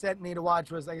IFC sent me to watch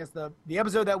was, I guess, the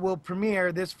episode that will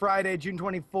premiere this Friday, June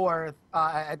 24th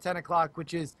at 10 o'clock,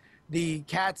 which is the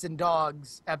cats and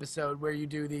dogs episode where you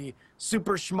do the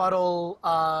super schmuddle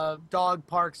dog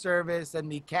park service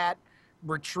and the cat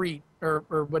retreat or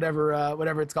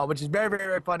whatever it's called, which is very, very,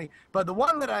 very funny. But the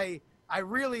one that I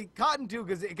really cottoned to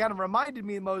because it kind of reminded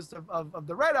me most of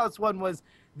the Red House one was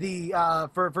the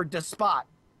for Despot,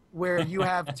 where you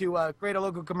have to create a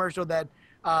local commercial that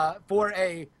for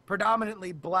a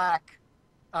predominantly black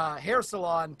hair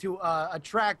salon to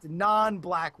attract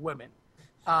non-black women.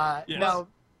 Yes. Now,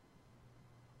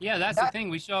 Yeah, that's the thing.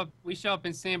 We show up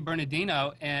in San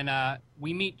Bernardino, and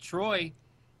we meet Troy,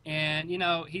 and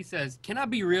he says, "Can I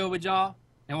be real with y'all?"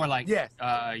 And we're like, Yes.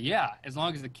 Yeah, as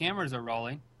long as the cameras are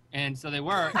rolling." And so they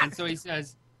were. And so he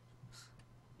says,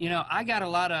 "I got a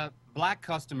lot of black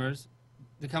customers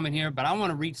to come in here, but I want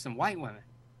to reach some white women."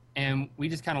 And we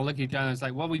just kind of look at each other and it's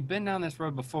like, well, we've been down this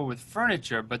road before with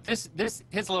furniture, but this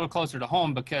hits a little closer to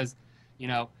home because,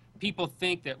 people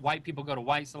think that white people go to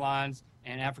white salons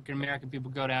and African-American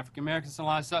people go to African-American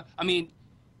salons. So, I mean,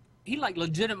 he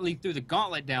legitimately threw the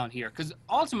gauntlet down here because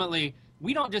ultimately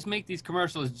we don't just make these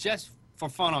commercials just for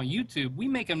fun on YouTube. We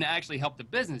make them to actually help the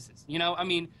businesses. I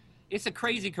mean, it's a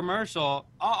crazy commercial.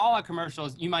 All our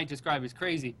commercials you might describe as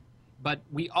crazy, but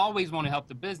we always want to help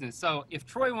the business. So if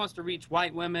Troy wants to reach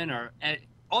white women, and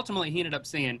ultimately he ended up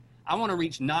saying, "I want to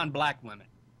reach non-black women."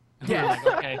 Yeah. Like,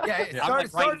 okay. Yeah, it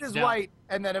started as white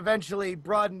and then eventually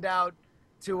broadened out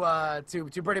to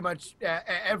pretty much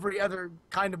every other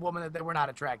kind of woman that they were not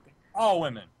attracting. All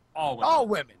women. All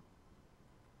women.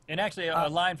 And actually, a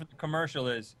line from the commercial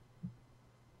is,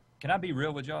 "Can I be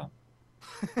real with y'all?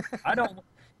 I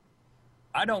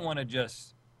don't want to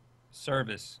just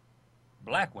service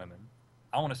black women.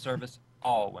 I want to service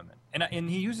all women." And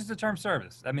he uses the term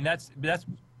service. I mean, that's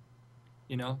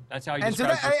how he And so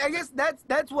describes it. I guess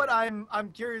that's what I'm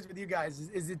curious with you guys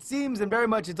is it seems, and very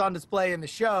much it's on display in the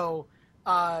show,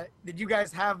 that you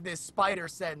guys have this spider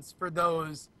sense for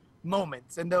those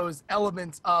moments and those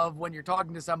elements of when you're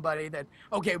talking to somebody that,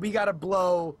 okay, we got to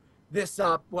blow this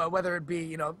up, whether it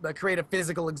be, create a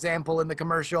physical example in the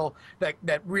commercial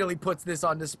that really puts this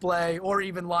on display, or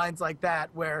even lines like that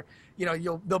where,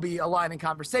 there'll be a line in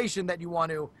conversation that you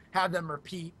want to have them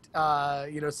repeat,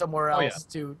 somewhere else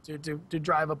to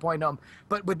drive a point home.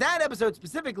 But with that episode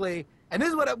specifically, and this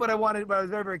is what I was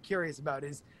very, very curious about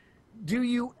is, do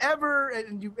you ever,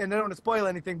 and I don't want to spoil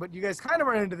anything, but you guys kind of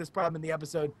run into this problem in the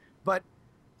episode, but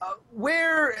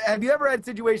where have you ever had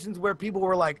situations where people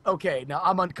were like, okay, now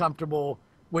I'm uncomfortable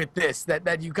with this,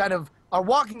 that you kind of are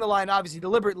walking the line, obviously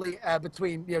deliberately,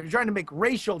 between, you're trying to make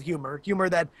racial humor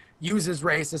that uses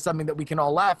race as something that we can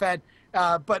all laugh at,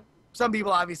 but some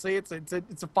people, obviously, it's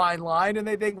a fine line, and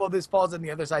they think, well, this falls on the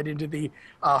other side into the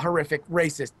horrific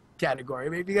racist category. I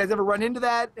mean, have you guys ever run into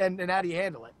that, and how do you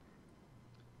handle it?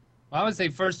 Well, I would say,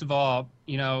 first of all,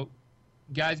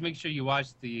 guys, make sure you watch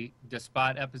the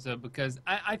Spot episode because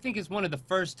I think it's one of the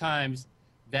first times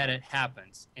that it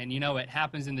happens. And, it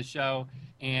happens in the show.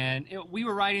 And we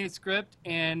were writing a script,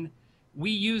 and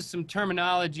we used some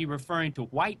terminology referring to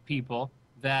white people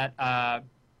that,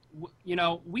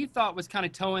 we thought was kind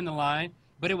of towing the line.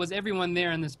 But it was everyone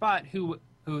there in the spot who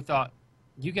thought,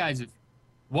 you guys have,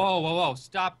 whoa,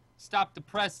 stop the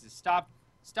presses, stop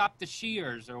the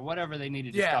shears or whatever they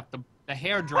needed to stop the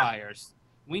hair dryers.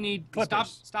 We need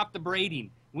stop the braiding.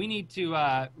 We need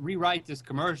to rewrite this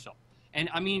commercial. And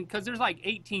I mean, because there's like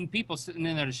 18 people sitting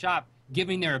in the shop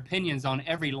giving their opinions on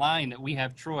every line that we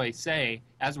have Troy say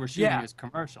as we're shooting this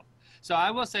commercial. So I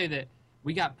will say that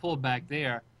we got pulled back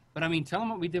there. But I mean, tell them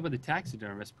what we did with the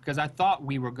taxidermist, because I thought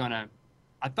we were going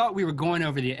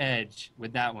over the edge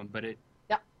with that one, but it.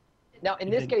 Now,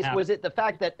 in this case, was it the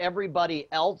fact that everybody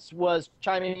else was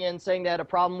chiming in saying they had a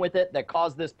problem with it that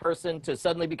caused this person to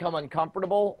suddenly become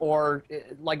uncomfortable? Or,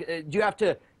 do you have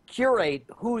to curate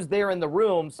who's there in the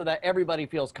room so that everybody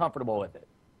feels comfortable with it?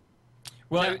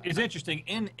 Well, it's interesting.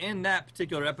 In that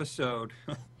particular episode,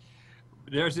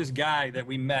 there's this guy that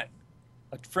we met,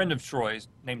 a friend of Troy's,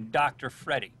 named Dr.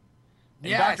 Freddie.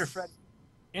 And Dr. Freddie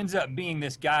ends up being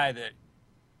this guy that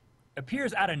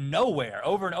appears out of nowhere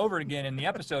over and over again in the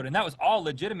episode, and that was all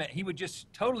legitimate. He would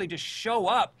just totally just show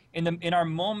up in our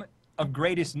moment of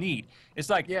greatest need. It's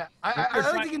like, I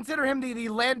like to consider him the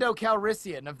Lando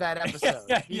Calrissian of that episode.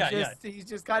 He's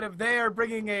just kind of there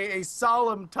bringing a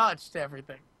solemn touch to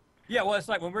everything. Yeah, well, it's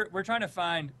like when we're trying to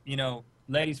find,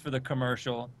 ladies for the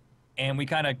commercial, and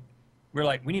we're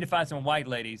like, we need to find some white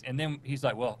ladies, and then he's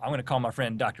like, well, I'm going to call my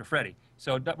friend Dr. Freddie.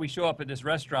 So we show up at this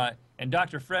restaurant, and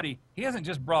Dr. Freddie, he hasn't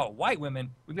just brought white women.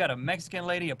 We've got a Mexican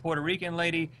lady, a Puerto Rican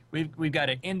lady. We've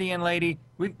got an Indian lady.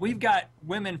 We've got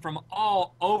women from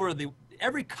all over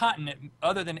every continent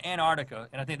other than Antarctica,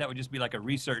 and I think that would just be like a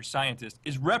research scientist,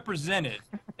 is represented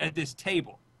at this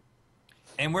table.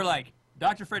 And we're like,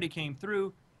 Dr. Freddy came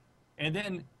through, and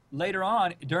then later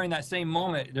on, during that same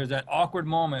moment, there's that awkward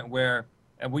moment where,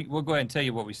 and we'll go ahead and tell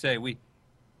you what we say.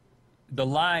 The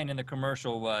line in the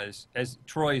commercial was, as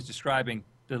Troy is describing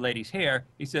the lady's hair,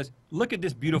 he says, "Look at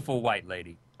this beautiful white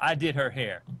lady. I did her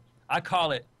hair. I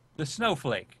call it the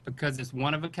snowflake." Because it's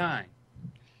one of a kind.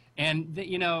 And,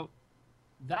 you know,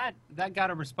 that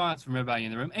got a response from everybody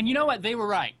in the room. And you know what? They were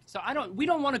right. So we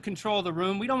don't want to control the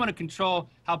room. We don't want to control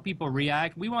how people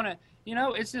react. We want to, you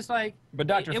know, it's just like. But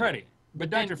Dr.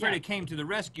 Freddy came to the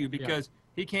rescue because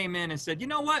he came in and said, you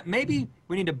know what? Maybe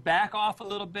we need to back off a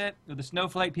little bit. With the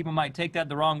snowflake, people might take that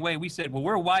the wrong way. We said, well,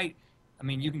 we're white. I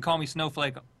mean, you can call me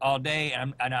snowflake all day,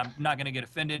 and I'm not going to get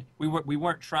offended. We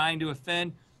weren't trying to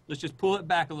offend. Let's just pull it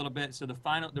back a little bit. So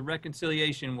the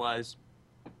reconciliation was,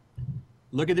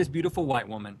 look at this beautiful white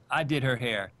woman. I did her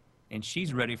hair, and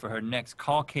she's ready for her next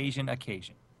Caucasian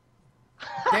occasion.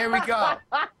 There we go.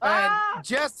 And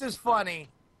just as funny,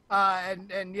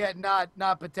 and yet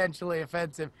not potentially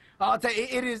offensive. I'll tell you,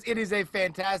 it is a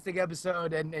fantastic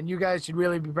episode, and you guys should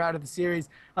really be proud of the series.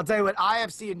 I'll tell you what,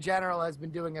 IFC in general has been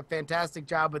doing a fantastic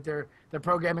job with their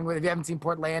programming. If you haven't seen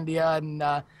Portlandia,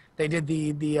 and they did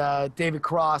the David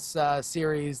Cross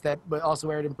series that also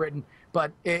aired in Britain.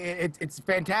 But it's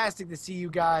fantastic to see you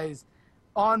guys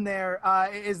on there.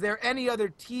 Is there any other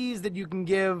tease that you can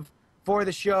give for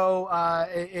the show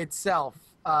itself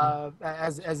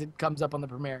as it comes up on the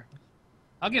premiere?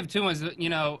 I'll give two ones. You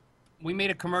know, we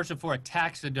made a commercial for a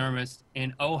taxidermist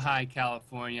in Ojai,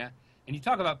 California. And you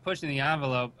talk about pushing the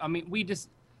envelope. I mean, we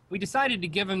decided to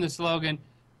give him the slogan,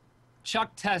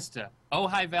 Chuck Testa,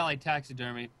 Ojai Valley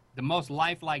Taxidermy, the most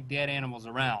lifelike dead animals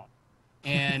around.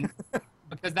 And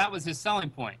because that was his selling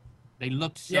point. They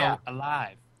looked so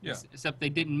alive, except they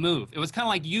didn't move. It was kind of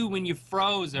like you when you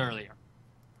froze earlier.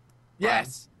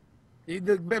 Yes.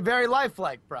 Very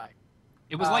lifelike, Brian.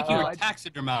 It was like you were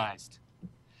taxidermized.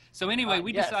 So anyway,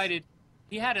 we decided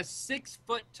he had a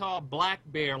 6-foot-tall black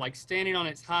bear, like standing on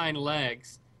its hind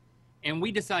legs. And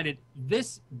we decided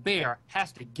this bear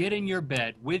has to get in your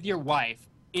bed with your wife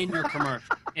in your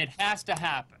commercial. It has to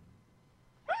happen.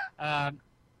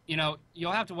 You know,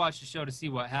 you'll have to watch the show to see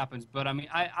what happens. But, I mean,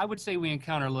 I would say we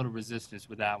encounter a little resistance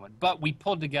with that one. But we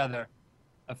pulled together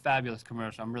a fabulous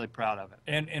commercial. I'm really proud of it.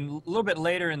 And a little bit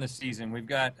later in the season, we've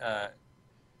got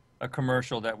a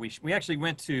commercial that we actually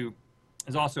went to,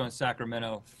 is also in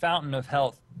Sacramento, Fountain of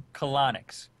Health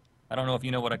colonics. I don't know if you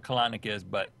know what a colonic is,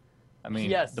 but, I mean,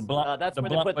 yes, that's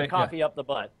when they put the coffee up the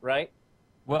butt, right?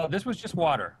 Well, this was just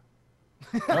water.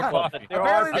 No coffee.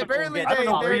 Apparently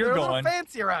they're a little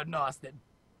fancier out in Austin.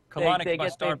 Colonic by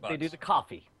Starbucks. They do the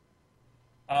coffee.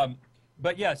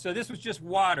 But yeah, so this was just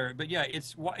water. But yeah,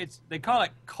 they call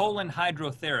it colon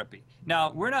hydrotherapy.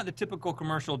 Now, we're not the typical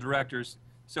commercial directors.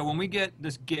 So when we get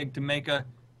this gig to make a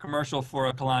commercial for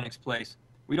a colonics place,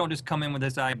 we don't just come in with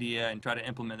this idea and try to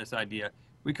implement this idea.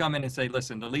 We come in and say,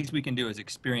 listen, the least we can do is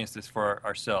experience this for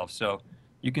ourselves. So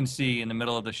you can see in the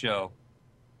middle of the show,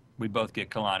 we both get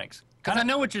colonics. Because I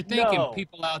know what you're thinking,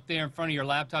 people out there in front of your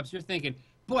laptops. You're thinking,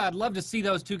 boy, I'd love to see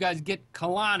those two guys get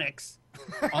colonics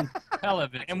on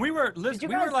television. And we were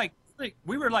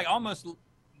like almost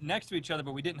next to each other,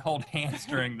 but we didn't hold hands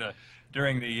during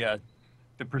the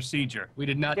procedure. We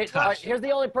did not touch. Here's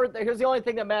the only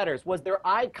thing that matters. Was there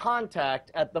eye contact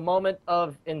at the moment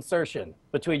of insertion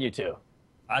between you two?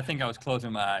 I think I was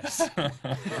closing my eyes.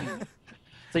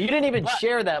 So you didn't even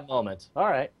share that moment. All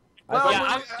right. Well,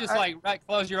 I was just like, right,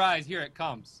 close your eyes. Here it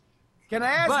comes. Can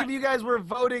I ask if you guys were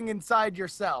voting inside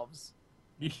yourselves?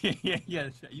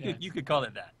 Yes, you could call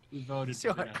it that. We voted.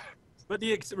 Sure. Yeah. But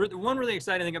the one really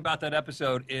exciting thing about that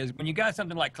episode is when you got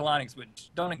something like colonics,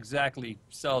 which don't exactly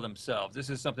sell themselves. This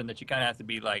is something that you kind of have to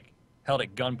be like held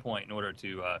at gunpoint in order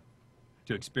to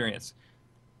experience.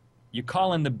 You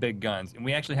call in the big guns, and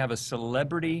we actually have a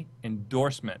celebrity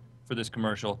endorsement for this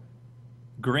commercial.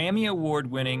 Grammy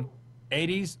Award-winning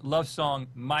 80s love song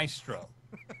maestro.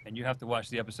 And you have to watch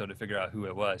the episode to figure out who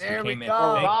it was. There we go.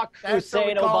 Barack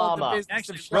Hussein Obama.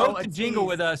 Actually wrote the jingle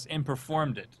with us and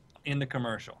performed it in the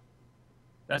commercial.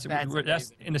 That's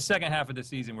in the second half of the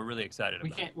season. We're really excited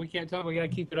about. We can't tell them. We gotta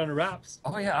keep it under wraps.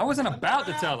 Oh yeah, I wasn't about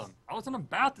to tell them.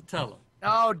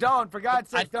 No, don't. For God's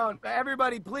sake, don't.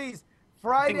 Everybody, please.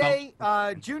 Friday,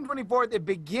 June 24th, it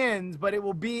begins, but it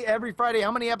will be every Friday.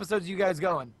 How many episodes are you guys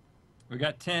going? We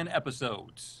got 10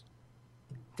 episodes.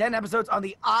 10 episodes on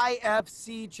the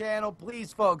IFC channel.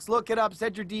 Please, folks, look it up.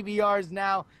 Set your DVRs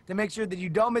now to make sure that you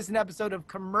don't miss an episode of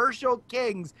Commercial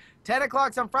Kings. 10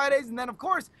 o'clock on Fridays. And then, of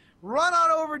course, run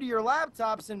on over to your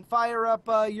laptops and fire up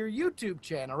your YouTube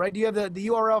channel, right? Do you have the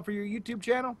URL for your YouTube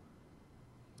channel?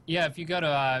 Yeah, if you go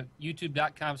to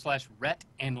youtube.com/Rhett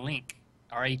and Link,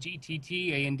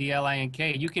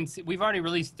 RHETTANDLINK, you can see we've already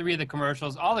released 3 of the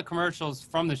commercials. All the commercials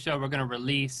from the show we're going to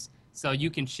release, so you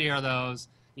can share those.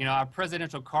 You know, our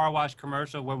presidential car wash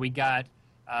commercial where we got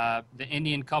the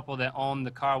Indian couple that owned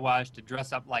the car wash to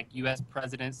dress up like U.S.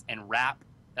 presidents and rap.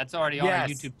 That's already on our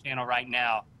YouTube channel right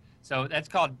now. So that's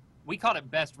called, we called it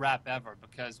Best Rap Ever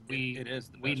because it is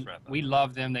the best rap ever. We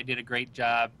love them. They did a great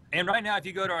job. And right now, if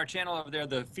you go to our channel over there,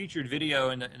 the featured video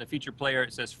in the featured player,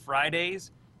 it says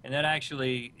Fridays, and that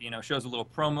actually, you know, shows a little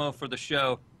promo for the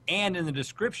show. And in the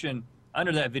description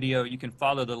under that video, you can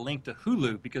follow the link to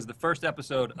Hulu because the first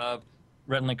episode of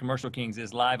Rhett and Link Commercial Kings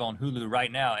is live on Hulu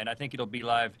right now, and I think it'll be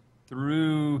live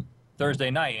through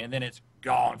Thursday night, and then it's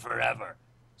gone forever.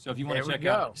 So if you want to check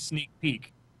out a sneak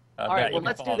peak, all right, well,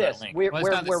 let's do this. We're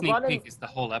not the sneak peek; it's the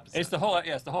whole episode. It's the whole,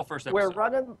 it's the whole first episode.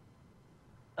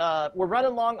 We're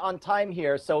running long on time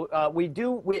here, so we need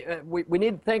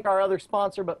to thank our other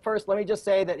sponsor. But first, let me just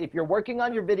say that if you're working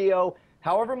on your video,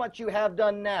 however much you have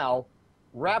done now,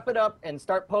 wrap it up and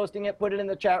start posting it. Put it in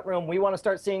the chat room. We want to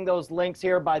start seeing those links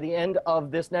here by the end of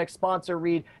this next sponsor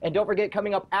read. And don't forget,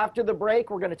 coming up after the break,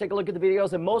 we're going to take a look at the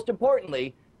videos, and most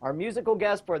importantly, our musical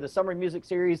guest for the summer music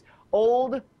series,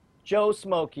 Old John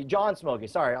Smokey.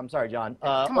 Sorry, I'm sorry, John.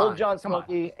 Old John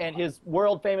Smokey and his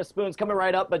world-famous spoons coming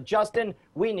right up. But Justin,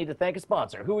 we need to thank a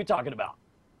sponsor. Who are we talking about?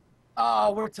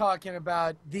 Oh, we're talking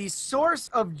about the source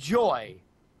of joy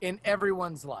in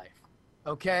everyone's life.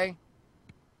 Okay?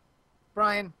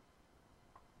 Brian,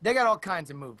 they got all kinds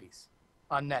of movies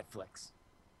on Netflix.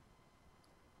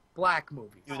 Black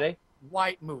movies. Do they?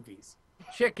 White movies.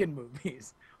 Chicken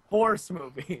movies. Horse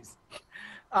movies.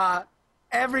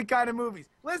 Every kind of movies.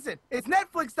 Listen, it's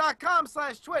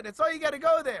netflix.com/twit. That's all you got to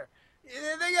go there.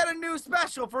 They got a new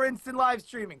special for instant live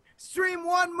streaming. Stream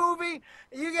one movie,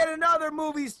 you get another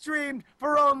movie streamed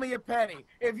for only a penny.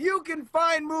 If you can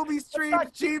find movies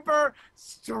streamed cheaper,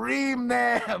 stream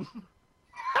them.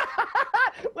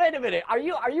 Wait a minute. Are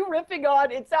you riffing on?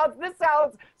 This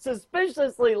sounds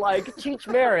suspiciously like Cheech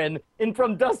Marin in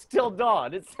From Dusk Till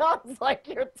Dawn. It sounds like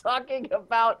you're talking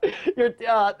about your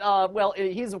well,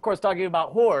 he's of course talking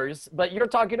about whores, but you're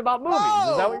talking about movies.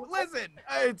 Oh, is that what listen,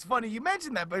 it's funny you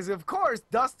mentioned that because of course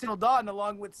Dusk Till Dawn,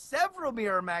 along with several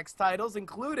Miramax titles,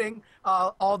 including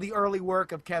all the early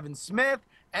work of Kevin Smith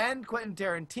and Quentin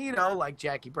Tarantino, like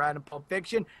Jackie Brown and Pulp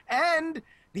Fiction, and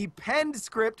the penned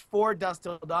script for Dusk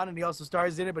Till Dawn, and he also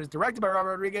stars in it, but it's directed by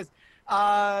Robert Rodriguez.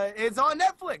 It's on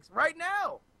Netflix right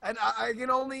now, and I can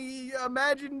only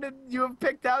imagine that you have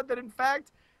picked out that, in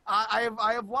fact, I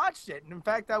have watched it. And in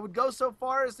fact, I would go so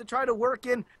far as to try to work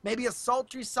in maybe a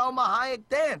sultry Selma Hayek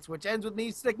dance, which ends with me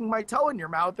sticking my toe in your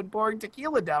mouth and pouring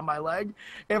tequila down my leg,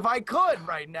 if I could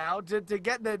right now, to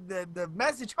get the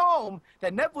message home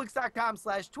that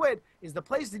Netflix.com/twit is the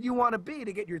place that you want to be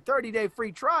to get your 30-day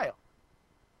free trial.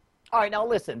 All right, now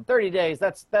listen, 30 days,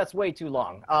 that's way too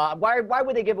long. Why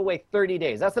would they give away 30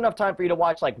 days? That's enough time for you to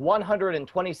watch like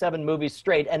 127 movies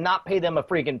straight and not pay them a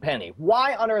freaking penny.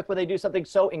 Why on earth would they do something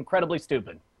so incredibly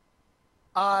stupid?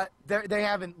 They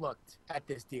haven't looked at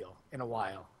this deal in a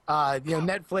while.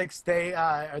 Netflix,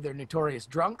 they're notorious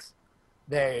drunks.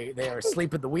 They are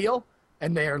asleep at the wheel,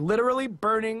 and they are literally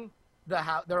burning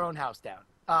their own house down.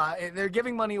 They're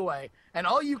giving money away, and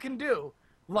all you can do,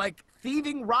 like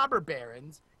thieving robber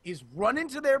barons, is run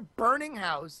into their burning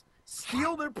house,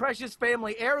 steal their precious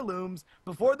family heirlooms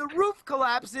before the roof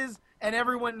collapses and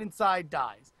everyone inside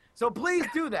dies. So please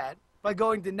do that by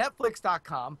going to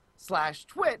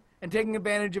netflix.com/twit and taking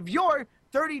advantage of your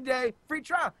 30-day free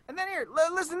trial. And then here,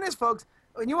 listen to this, folks.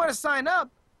 When you want to sign up,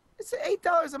 it's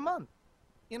 $8 a month.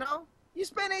 You know? You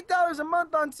spend $8 a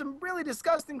month on some really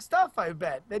disgusting stuff, I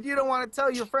bet, that you don't want to tell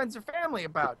your friends or family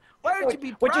about. Why don't you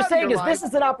be proud What you're of saying your is life? this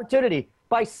is an opportunity.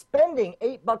 By spending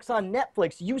 $8 on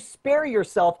Netflix, you spare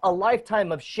yourself a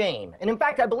lifetime of shame. And in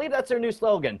fact, I believe that's their new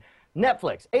slogan.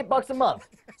 Netflix, $8 a month.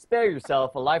 Spare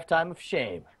yourself a lifetime of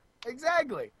shame.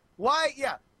 Exactly. Why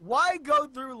go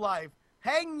through life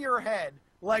hanging your head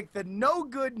like the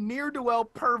no-good, ne'er-do-well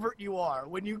pervert you are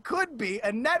when you could be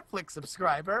a Netflix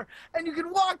subscriber and you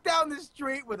can walk down the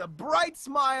street with a bright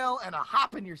smile and a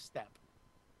hop in your step?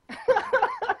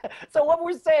 So what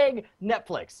we're saying,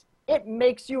 Netflix, it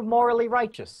makes you morally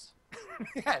righteous.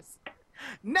 Yes.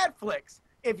 Netflix,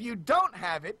 if you don't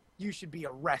have it, you should be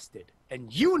arrested.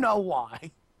 And you know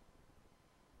why.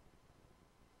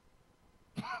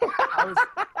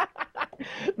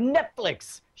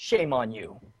 Netflix, shame on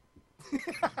you.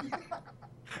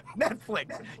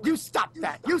 Netflix, you stop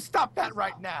that. You stop that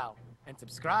right now. And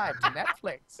subscribe to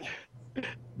Netflix.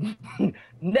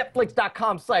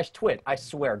 Netflix.com/twit. I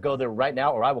swear, go there right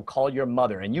now or I will call your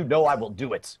mother, and you know I will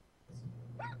do it.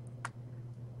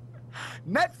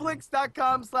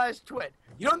 Netflix.com/twit.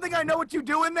 You don't think I know what you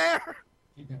do in there?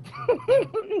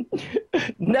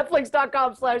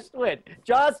 Netflix.com/twit.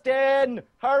 Justin,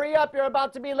 hurry up. You're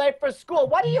about to be late for school.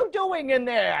 What are you doing in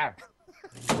there?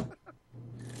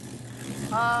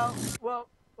 Well,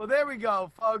 there we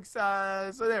go, folks.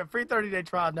 So there, free 30-day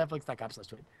trial,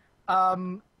 Netflix.com/twit.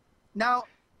 Now,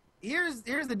 here's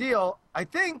the deal. I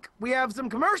think we have some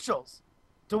commercials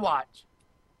to watch.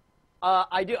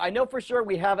 I do. I know for sure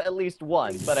we have at least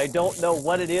one, but I don't know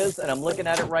what it is, and I'm looking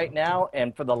at it right now,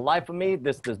 and for the life of me,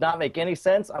 this does not make any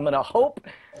sense. I'm gonna hope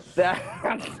that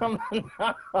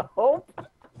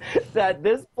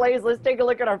this plays. Let's take a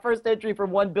look at our first entry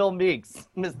from one Bill Meeks.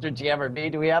 Mr. Jammer B,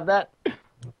 do we have that?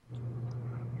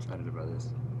 Excited about this.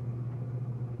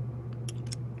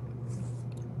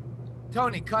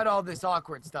 Tony, cut all this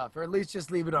awkward stuff, or at least just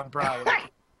leave it on private.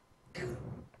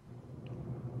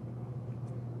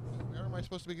 Where am I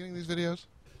supposed to be getting these videos?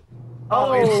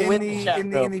 Oh, in the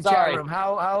chat Sorry. room.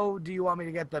 How do you want me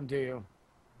to get them to you?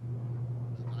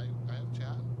 I have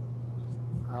chat.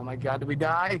 Oh my God, did we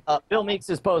die? Bill Meeks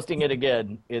is posting it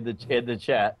again in the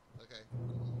chat. Okay.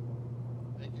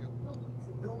 Thank you.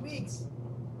 Bill Meeks.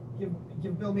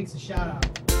 Give Bill Meeks a shout out.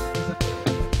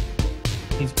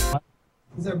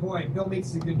 He's our boy. Bill Meeks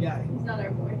is a good guy. He's not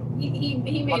our boy. He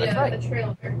made right. a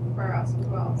trailer for us as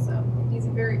well, so he's a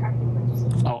very active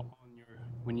participant. Oh,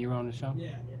 when you were on the show?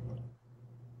 Yeah.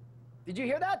 Did you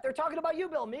hear that? They're talking about you,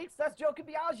 Bill Meeks. That's Joe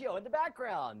Biagio in the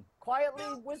background, quietly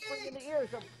whispering in the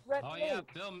ears of Rhett and Oh yeah,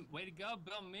 Link. Bill, way to go,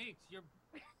 Bill Meeks. Your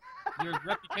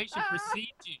reputation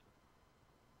precedes you.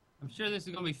 I'm sure this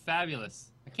is gonna be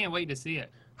fabulous. I can't wait to see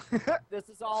it. This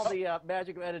is all the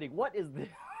magic of editing. What is this?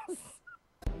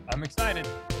 I'm excited.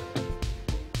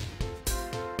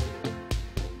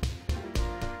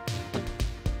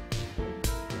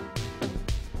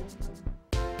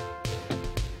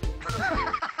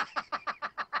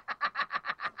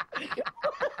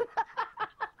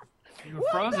 You were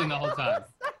frozen the whole time.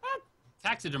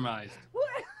 Taxidermized.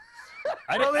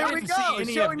 Well, there we didn't go. see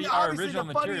any Showing of the, our obviously original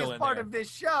the material funniest in part there. of this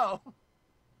show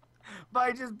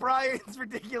by just Brian's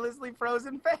ridiculously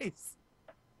frozen face.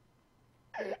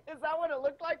 Is that what it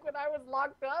looked like when I was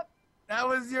locked up? That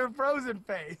was your frozen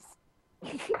face.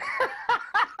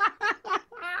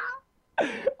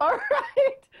 All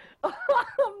right.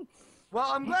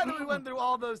 Well, I'm glad that we went through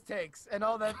all those takes and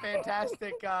all that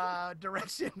fantastic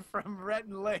direction from Rhett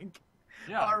and Link,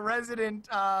 our resident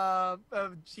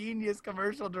genius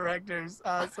commercial directors,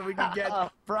 so we can get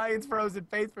Brian's frozen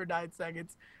face for 9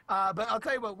 seconds. But I'll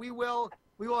tell you what, we will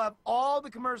have all the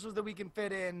commercials that we can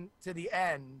fit in to the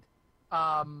end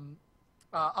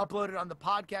uploaded on the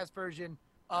podcast version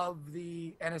of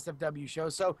the NSFW show.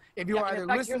 So if you are either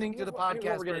listening to the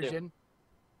podcast version.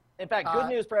 In fact, good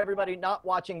news for everybody not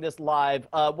watching this live.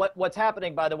 What's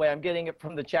happening, by the way, I'm getting it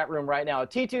from the chat room right now.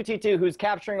 T2T2, who's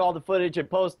capturing all the footage and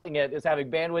posting it, is having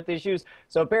bandwidth issues.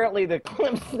 So apparently the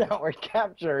clips that were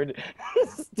captured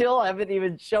still haven't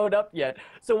even showed up yet.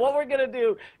 So what we're going to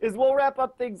do is we'll wrap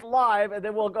up things live, and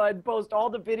then we'll go ahead and post all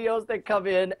the videos that come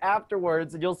in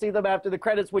afterwards, and you'll see them after the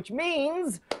credits, which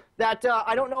means that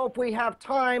I don't know if we have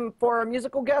time for a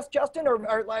musical guest, Justin,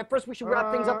 or first we should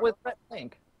wrap things up with Rhett and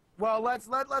Link. Well, let's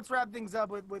wrap things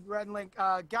up with Rhett and Link.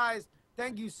 Guys,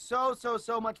 thank you so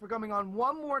much for coming on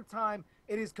one more time.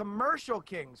 It is Commercial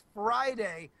Kings,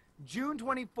 Friday, June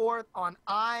 24th on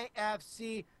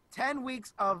IFC. 10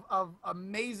 weeks of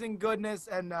amazing goodness,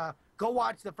 and go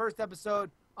watch the first episode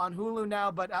on Hulu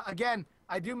now. But again,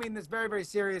 I do mean this very, very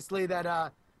seriously, that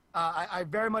I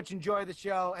very much enjoy the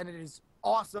show, and it is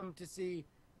awesome to see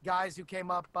guys who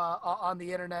came up on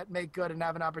the internet make good and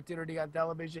have an opportunity on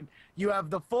television. You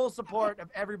have the full support of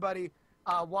everybody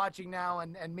watching now,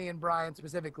 and me and Brian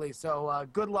specifically. So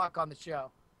good luck on the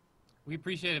show. We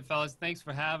appreciate it, fellas. Thanks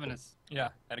for having us. Yeah,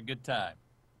 had a good time.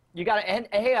 You got it. And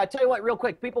hey, I tell you what, real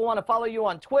quick, people want to follow you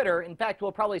on Twitter. In fact,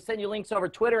 we'll probably send you links over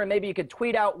Twitter, and maybe you could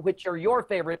tweet out which are your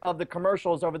favorite of the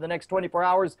commercials over the next 24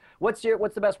 hours. What's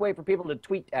the best way for people to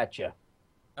tweet at you?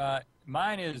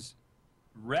 Mine is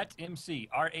Rhett MC,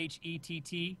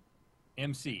 RHETT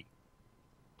MC.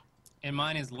 And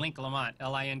mine is Link Lamont,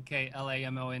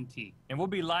 LINKLAMONT. And we'll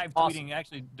be live tweeting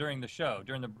actually during the show,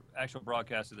 during the actual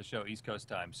broadcast of the show, East Coast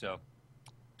time. So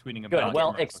tweeting about Good.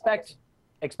 Well, it.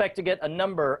 expect to get a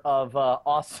number of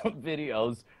awesome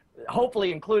videos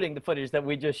hopefully including the footage that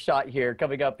we just shot here,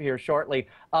 coming up here shortly.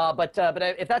 But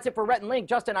if that's it for Rhett and Link,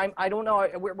 Justin, I don't know.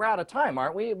 We're out of time,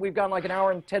 aren't we? We've gone like an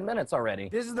hour and 10 minutes already.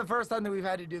 This is the first time that we've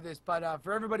had to do this, but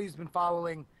for everybody who's been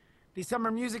following the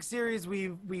Summer Music Series,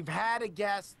 we've had a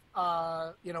guest,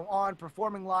 on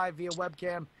performing live via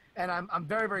webcam, and I'm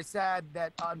very, very sad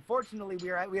that unfortunately we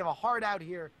have a hard out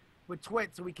here with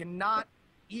Twit, so we cannot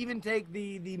even take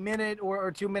the minute or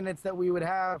 2 minutes that we would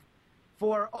have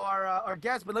for our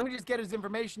guest. But let me just get his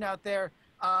information out there.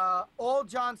 Old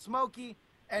John Smokey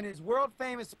and his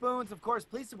world-famous spoons. Of course,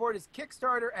 please support his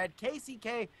Kickstarter at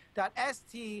kck.st/Train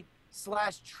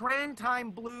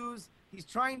Time Blues. He's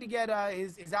trying to get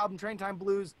his album Train Time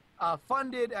Blues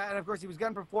funded, and of course he was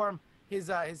going to perform his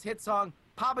hit song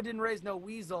Papa Didn't Raise No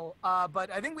Weasel,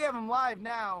 but I think we have him live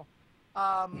now.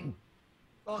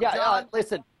 Yeah,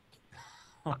 listen,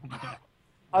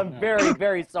 I'm very,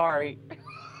 very sorry,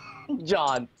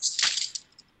 John.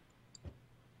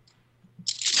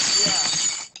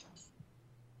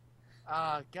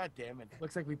 Yeah. God damn it.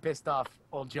 Looks like we pissed off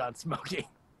old John Smokey.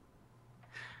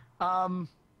 All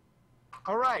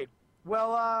right.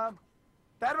 Well,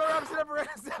 that about wraps it up for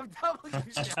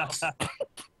NSFW show.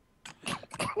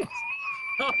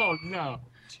 Oh, no.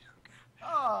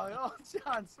 Oh, old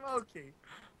John Smokey.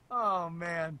 Oh,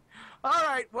 man. All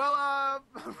right. Well,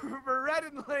 for Rhett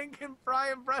and Link and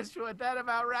Brian Brushwood, that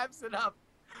about wraps it up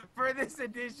for this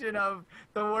edition of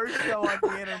the worst show on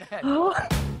the internet.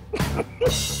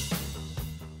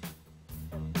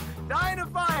 Dying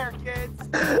of fire, kids.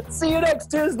 See you next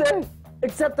Tuesday,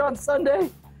 except on Sunday.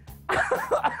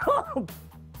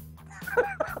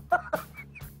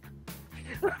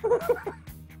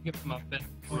 Give him a bit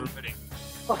for everybody.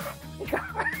 Oh, God.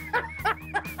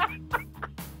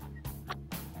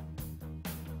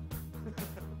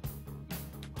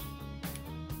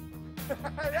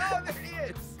 Oh, there he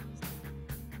is.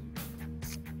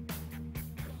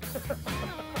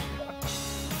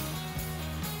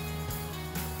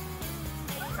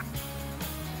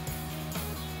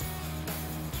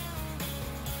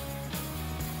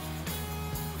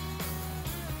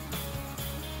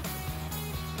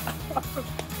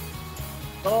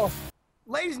 Oh.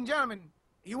 Ladies and gentlemen,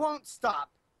 he won't stop.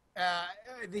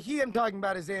 The he I'm talking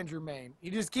about is Andrew Main. He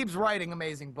just keeps writing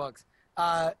amazing books.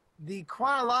 The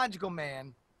Chronological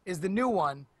Man is the new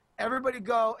one. Everybody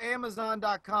go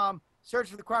Amazon.com,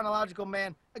 search for the Chronological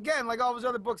Man. Again, like all his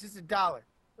other books, it's $1.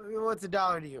 What's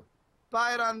 $1 to you?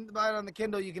 Buy it on the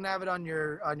Kindle. You can have it on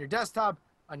your desktop,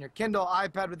 on your Kindle,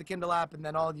 iPad with the Kindle app, and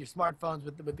then all of your smartphones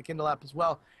with the Kindle app as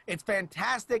well. It's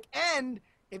fantastic. And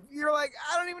if you're like,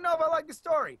 I don't even know if I like the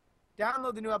story,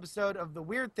 download the new episode of the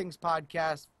Weird Things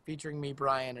podcast featuring me,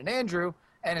 Brian, and Andrew.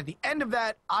 And at the end of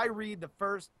that, I read the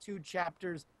first 2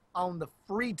 chapters on the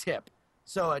free tip.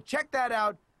 So check that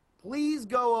out. Please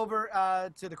go over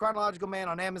to the Chronological Man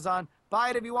on Amazon. Buy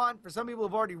it if you want. For some people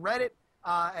who've already read it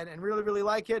and really, really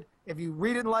like it. If you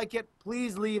read it and like it,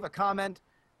 please leave a comment.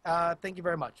 Thank you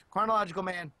very much. Chronological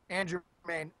Man, Andrew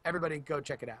Main, everybody go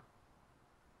check it out.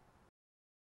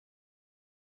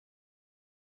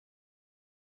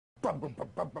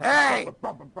 Hey,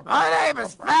 my name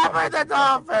is Flapper the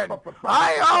Dolphin.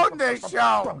 I own this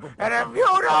show, and if you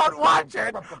don't watch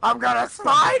it, I'm gonna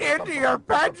slide into your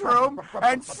bedroom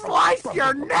and slice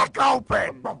your neck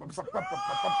open.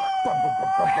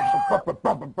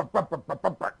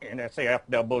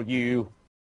 NSFW.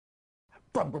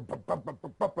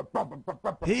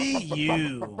 Hey,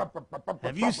 you.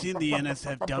 Have you seen the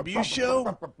NSFW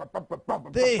show?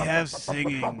 They have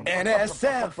singing.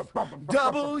 NSFW,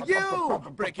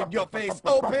 breaking your face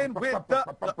open with the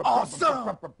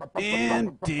awesome.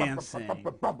 And dancing.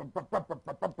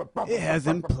 It has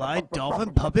implied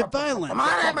dolphin puppet violence.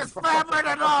 My name is Flapper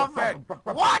the Dolphin.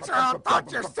 Watch or I'll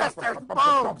touch your sister's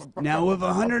boobs. Now with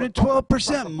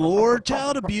 112% more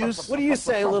child abuse. What do you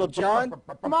say, Little John?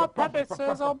 My puppet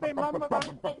says I'll be my mother.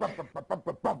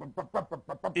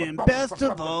 And best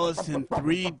of all, it's in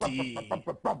 3D.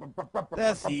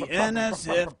 That's the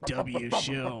NSFW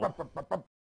show.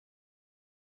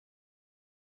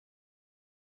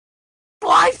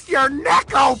 Slice your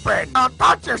neck open. I'll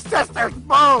touch your sister's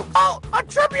boobs. I'll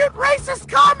attribute racist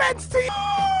comments to you.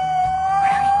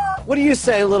 What do you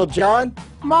say, Little John?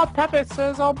 My puppet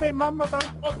says I'll be my mother.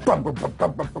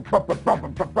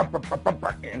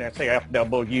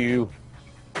 NSFW.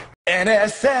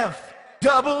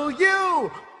 NSFW,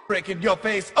 breaking your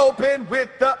face open with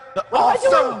the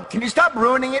awesome. Can you stop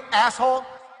ruining it, asshole?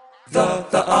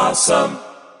 The awesome.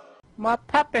 My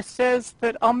puppet says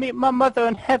that I'll meet my mother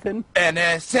in heaven.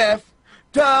 NSFW,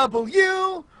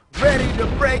 ready to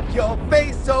break your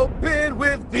face open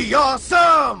with the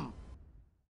awesome.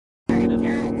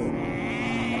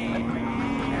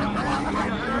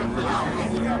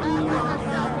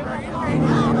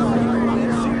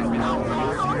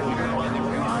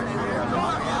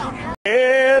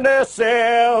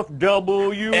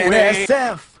 NSFW.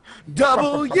 NSFW.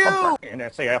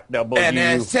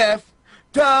 NSFW.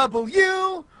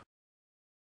 NSFW.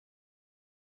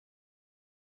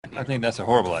 I think that's a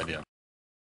horrible idea.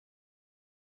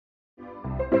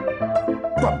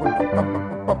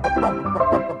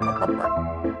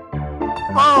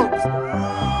 Folks,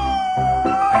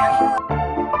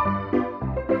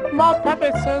 My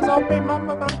puppet says I'll be my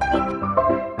mother.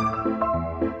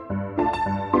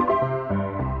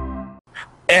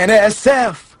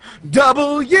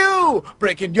 NSFW,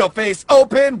 breaking your face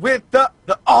open with the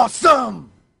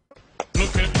awesome.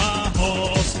 Look at my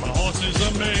horse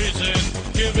is amazing.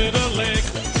 Give it a lick.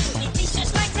 He's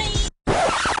just like me.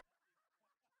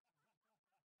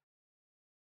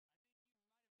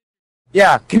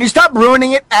 Yeah, can you stop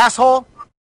ruining it, asshole?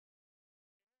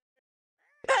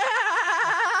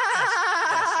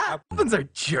 Dolphins are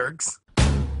jerks.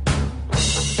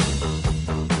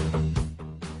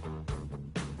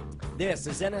 This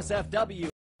is NSFW.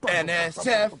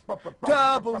 NSFW,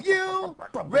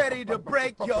 ready to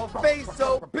break your face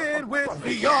open with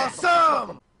the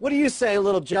awesome. What do you say,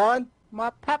 Little John?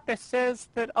 My papa says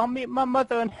that I'll meet my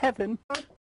mother in heaven.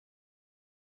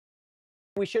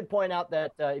 We should point out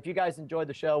that if you guys enjoyed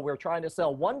the show, we're trying to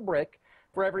sell 1 brick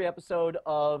for every episode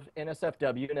of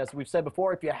NSFW. And as we've said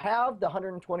before, if you have the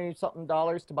 $120-something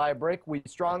to buy a brick, we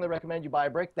strongly recommend you buy a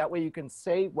brick. That way you can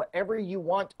say whatever you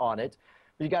want on it.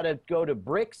 But you got to go to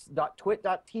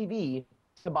bricks.twit.tv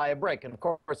to buy a brick. And of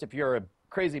course, if you're a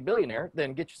crazy billionaire,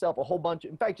 then get yourself a whole bunch.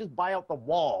 In fact, just buy out the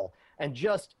wall and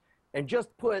just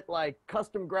put like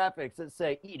custom graphics that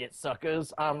say, "Eat it,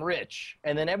 suckers, I'm rich."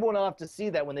 And then everyone will have to see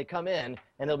that when they come in,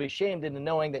 and they'll be shamed into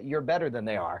knowing that you're better than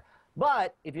they are.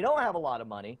 But if you don't have a lot of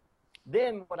money,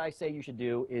 then what I say you should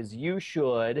do is you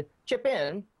should chip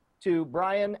in to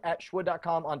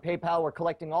brian@schwood.com on PayPal. We're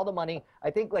collecting all the money. I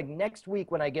think like next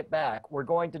week when I get back, we're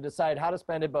going to decide how to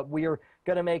spend it, but we're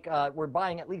going to make, we're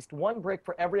buying at least 1 brick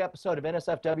for every episode of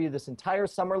NSFW this entire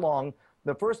summer long.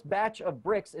 The first batch of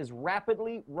bricks is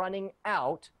rapidly running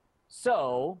out.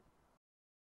 So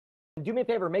do me a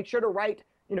favor, make sure to write,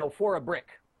 for a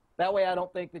brick. That way I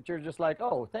don't think that you're just like,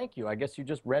 oh, thank you. I guess you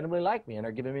just randomly like me and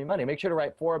are giving me money. Make sure to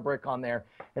write for a brick on there.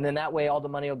 And then that way all the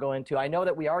money will go into. I know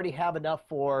that we already have enough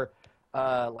for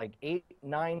like 8,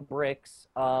 9 bricks.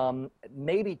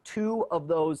 Maybe 2 of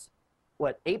those,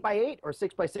 8x8 or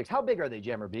 6x6? How big are they,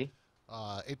 Jammer B?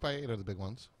 8x8 are the big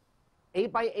ones.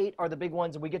 8x8 are the big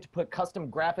ones, and we get to put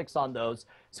custom graphics on those.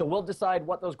 So we'll decide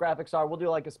what those graphics are. We'll do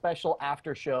like a special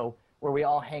after show where we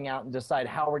all hang out and decide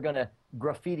how we're going to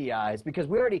graffitiize. Because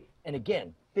we already, and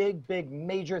again, big,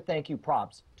 major thank you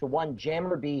props to one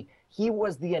Jammer B. He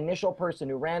was the initial person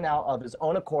who ran out of his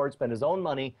own accord, spent his own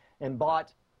money, and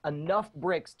bought enough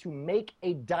bricks to make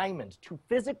a diamond, to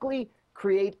physically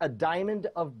create a diamond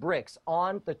of bricks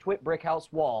on the Twit Brick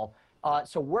House wall.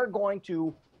 So we're going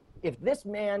to, if this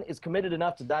man is committed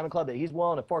enough to Diamond Club that he's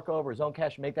willing to fork over his own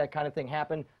cash and make that kind of thing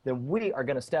happen, then we are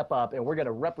going to step up and we're going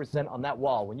to represent on that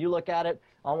wall. When you look at it,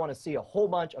 I want to see a whole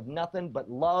bunch of nothing but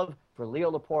love for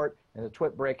Leo Laporte and the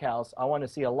Twit Brick House. I want to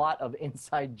see a lot of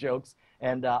inside jokes,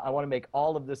 and I want to make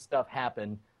all of this stuff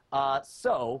happen.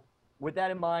 So with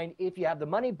that in mind, if you have the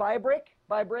money, buy a brick,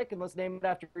 and let's name it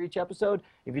after each episode.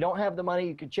 If you don't have the money,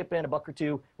 you can chip in $1 or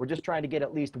 $2. We're just trying to get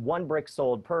at least 1 brick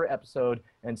sold per episode,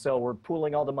 and so we're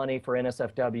pooling all the money for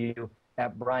NSFW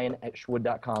at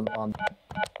brian@schwood.com on.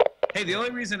 Hey, the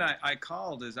only reason I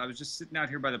called is I was just sitting out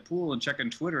here by the pool and checking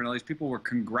Twitter, and all these people were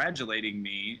congratulating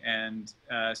me, and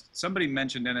somebody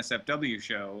mentioned NSFW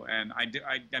show, and I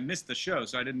missed the show,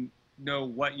 so I didn't know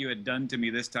what you had done to me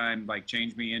this time, like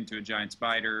change me into a giant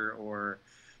spider or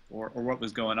what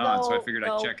was going on. So I figured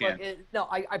I'd check in.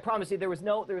 I promise you, there was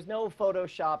no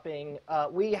photoshopping.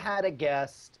 We had a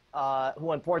guest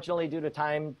who, unfortunately, due to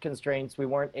time constraints, we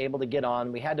weren't able to get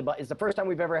on. We had to. It's the first time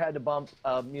we've ever had to bump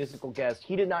a musical guest.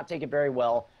 He did not take it very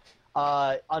well.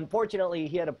 Unfortunately,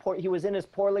 he was in his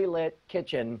poorly lit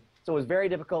kitchen, so it was very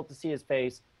difficult to see his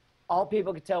face. All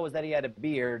people could tell was that he had a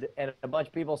beard, and a bunch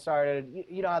of people started,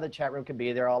 you know how the chat room can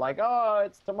be. They're all like, oh,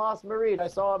 it's Tomas Marid, I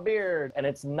saw a beard. And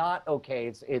it's not okay.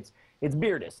 It's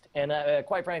beardist. And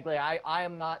quite frankly, I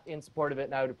am not in support of it,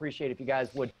 and I would appreciate if you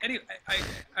guys would. Anyway,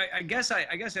 I guess I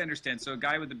understand. So a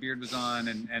guy with a beard was on,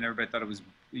 and everybody thought it was,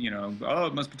 oh,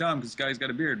 it must be Tom because this guy's got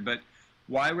a beard. But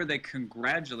why were they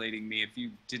congratulating me if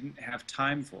you didn't have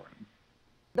time for him?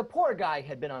 The poor guy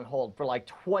had been on hold for like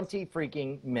 20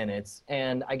 freaking minutes,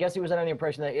 and I guess he was under the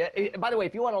impression that. By the way,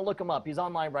 if you want to look him up, he's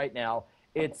online right now.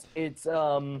 It's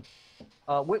what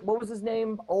was his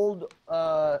name? Old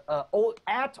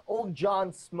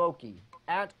John Smokey.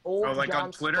 at Old Oh, like John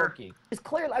on Twitter? Spokey. It's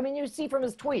clear. I mean, you see from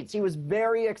his tweets, he was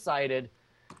very excited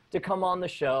to come on the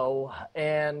show,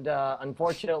 and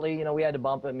unfortunately, you know, we had to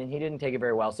bump him, and he didn't take it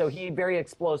very well. So he very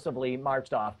explosively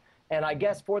marched off. And I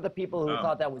guess for the people who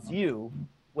thought that was you,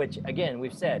 which again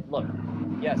we've said, look,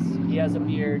 yes, he has a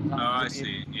beard. Oh, I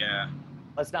see. Yeah.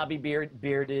 Let's not be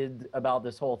bearded about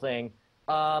this whole thing.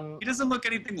 He doesn't look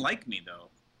anything like me, though.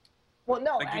 Well,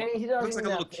 no, Like, I mean, he doesn't looks like a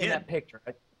little in that kid. picture.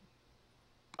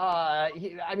 I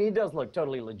mean, he does look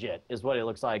totally legit, is what he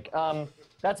looks like.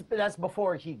 That's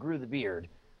before he grew the beard.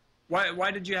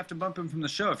 Why did you have to bump him from the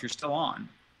show if you're still on?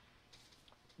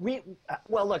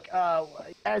 Well, look,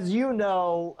 as you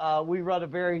know, we run a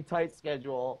very tight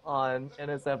schedule on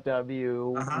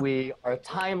NSFW. We are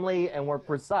timely and we're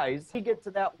precise. We get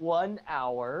to that 1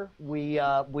 hour. We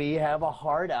have a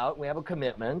hard out. We have a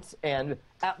commitment. And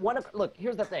at look,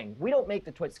 here's the thing. We don't make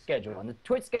the Twitch schedule. And the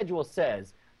Twitch schedule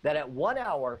says that at 1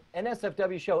 hour,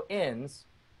 NSFW show ends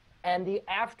and the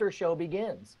after show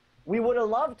begins. We would have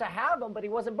loved to have him, but he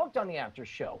wasn't booked on the after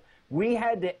show. We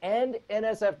had to end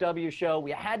NSFW show.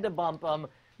 We had to bump him.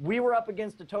 We were up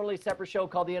against a totally separate show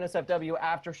called the NSFW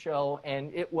After Show,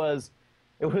 and it was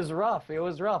rough. It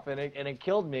was rough, and it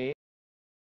killed me.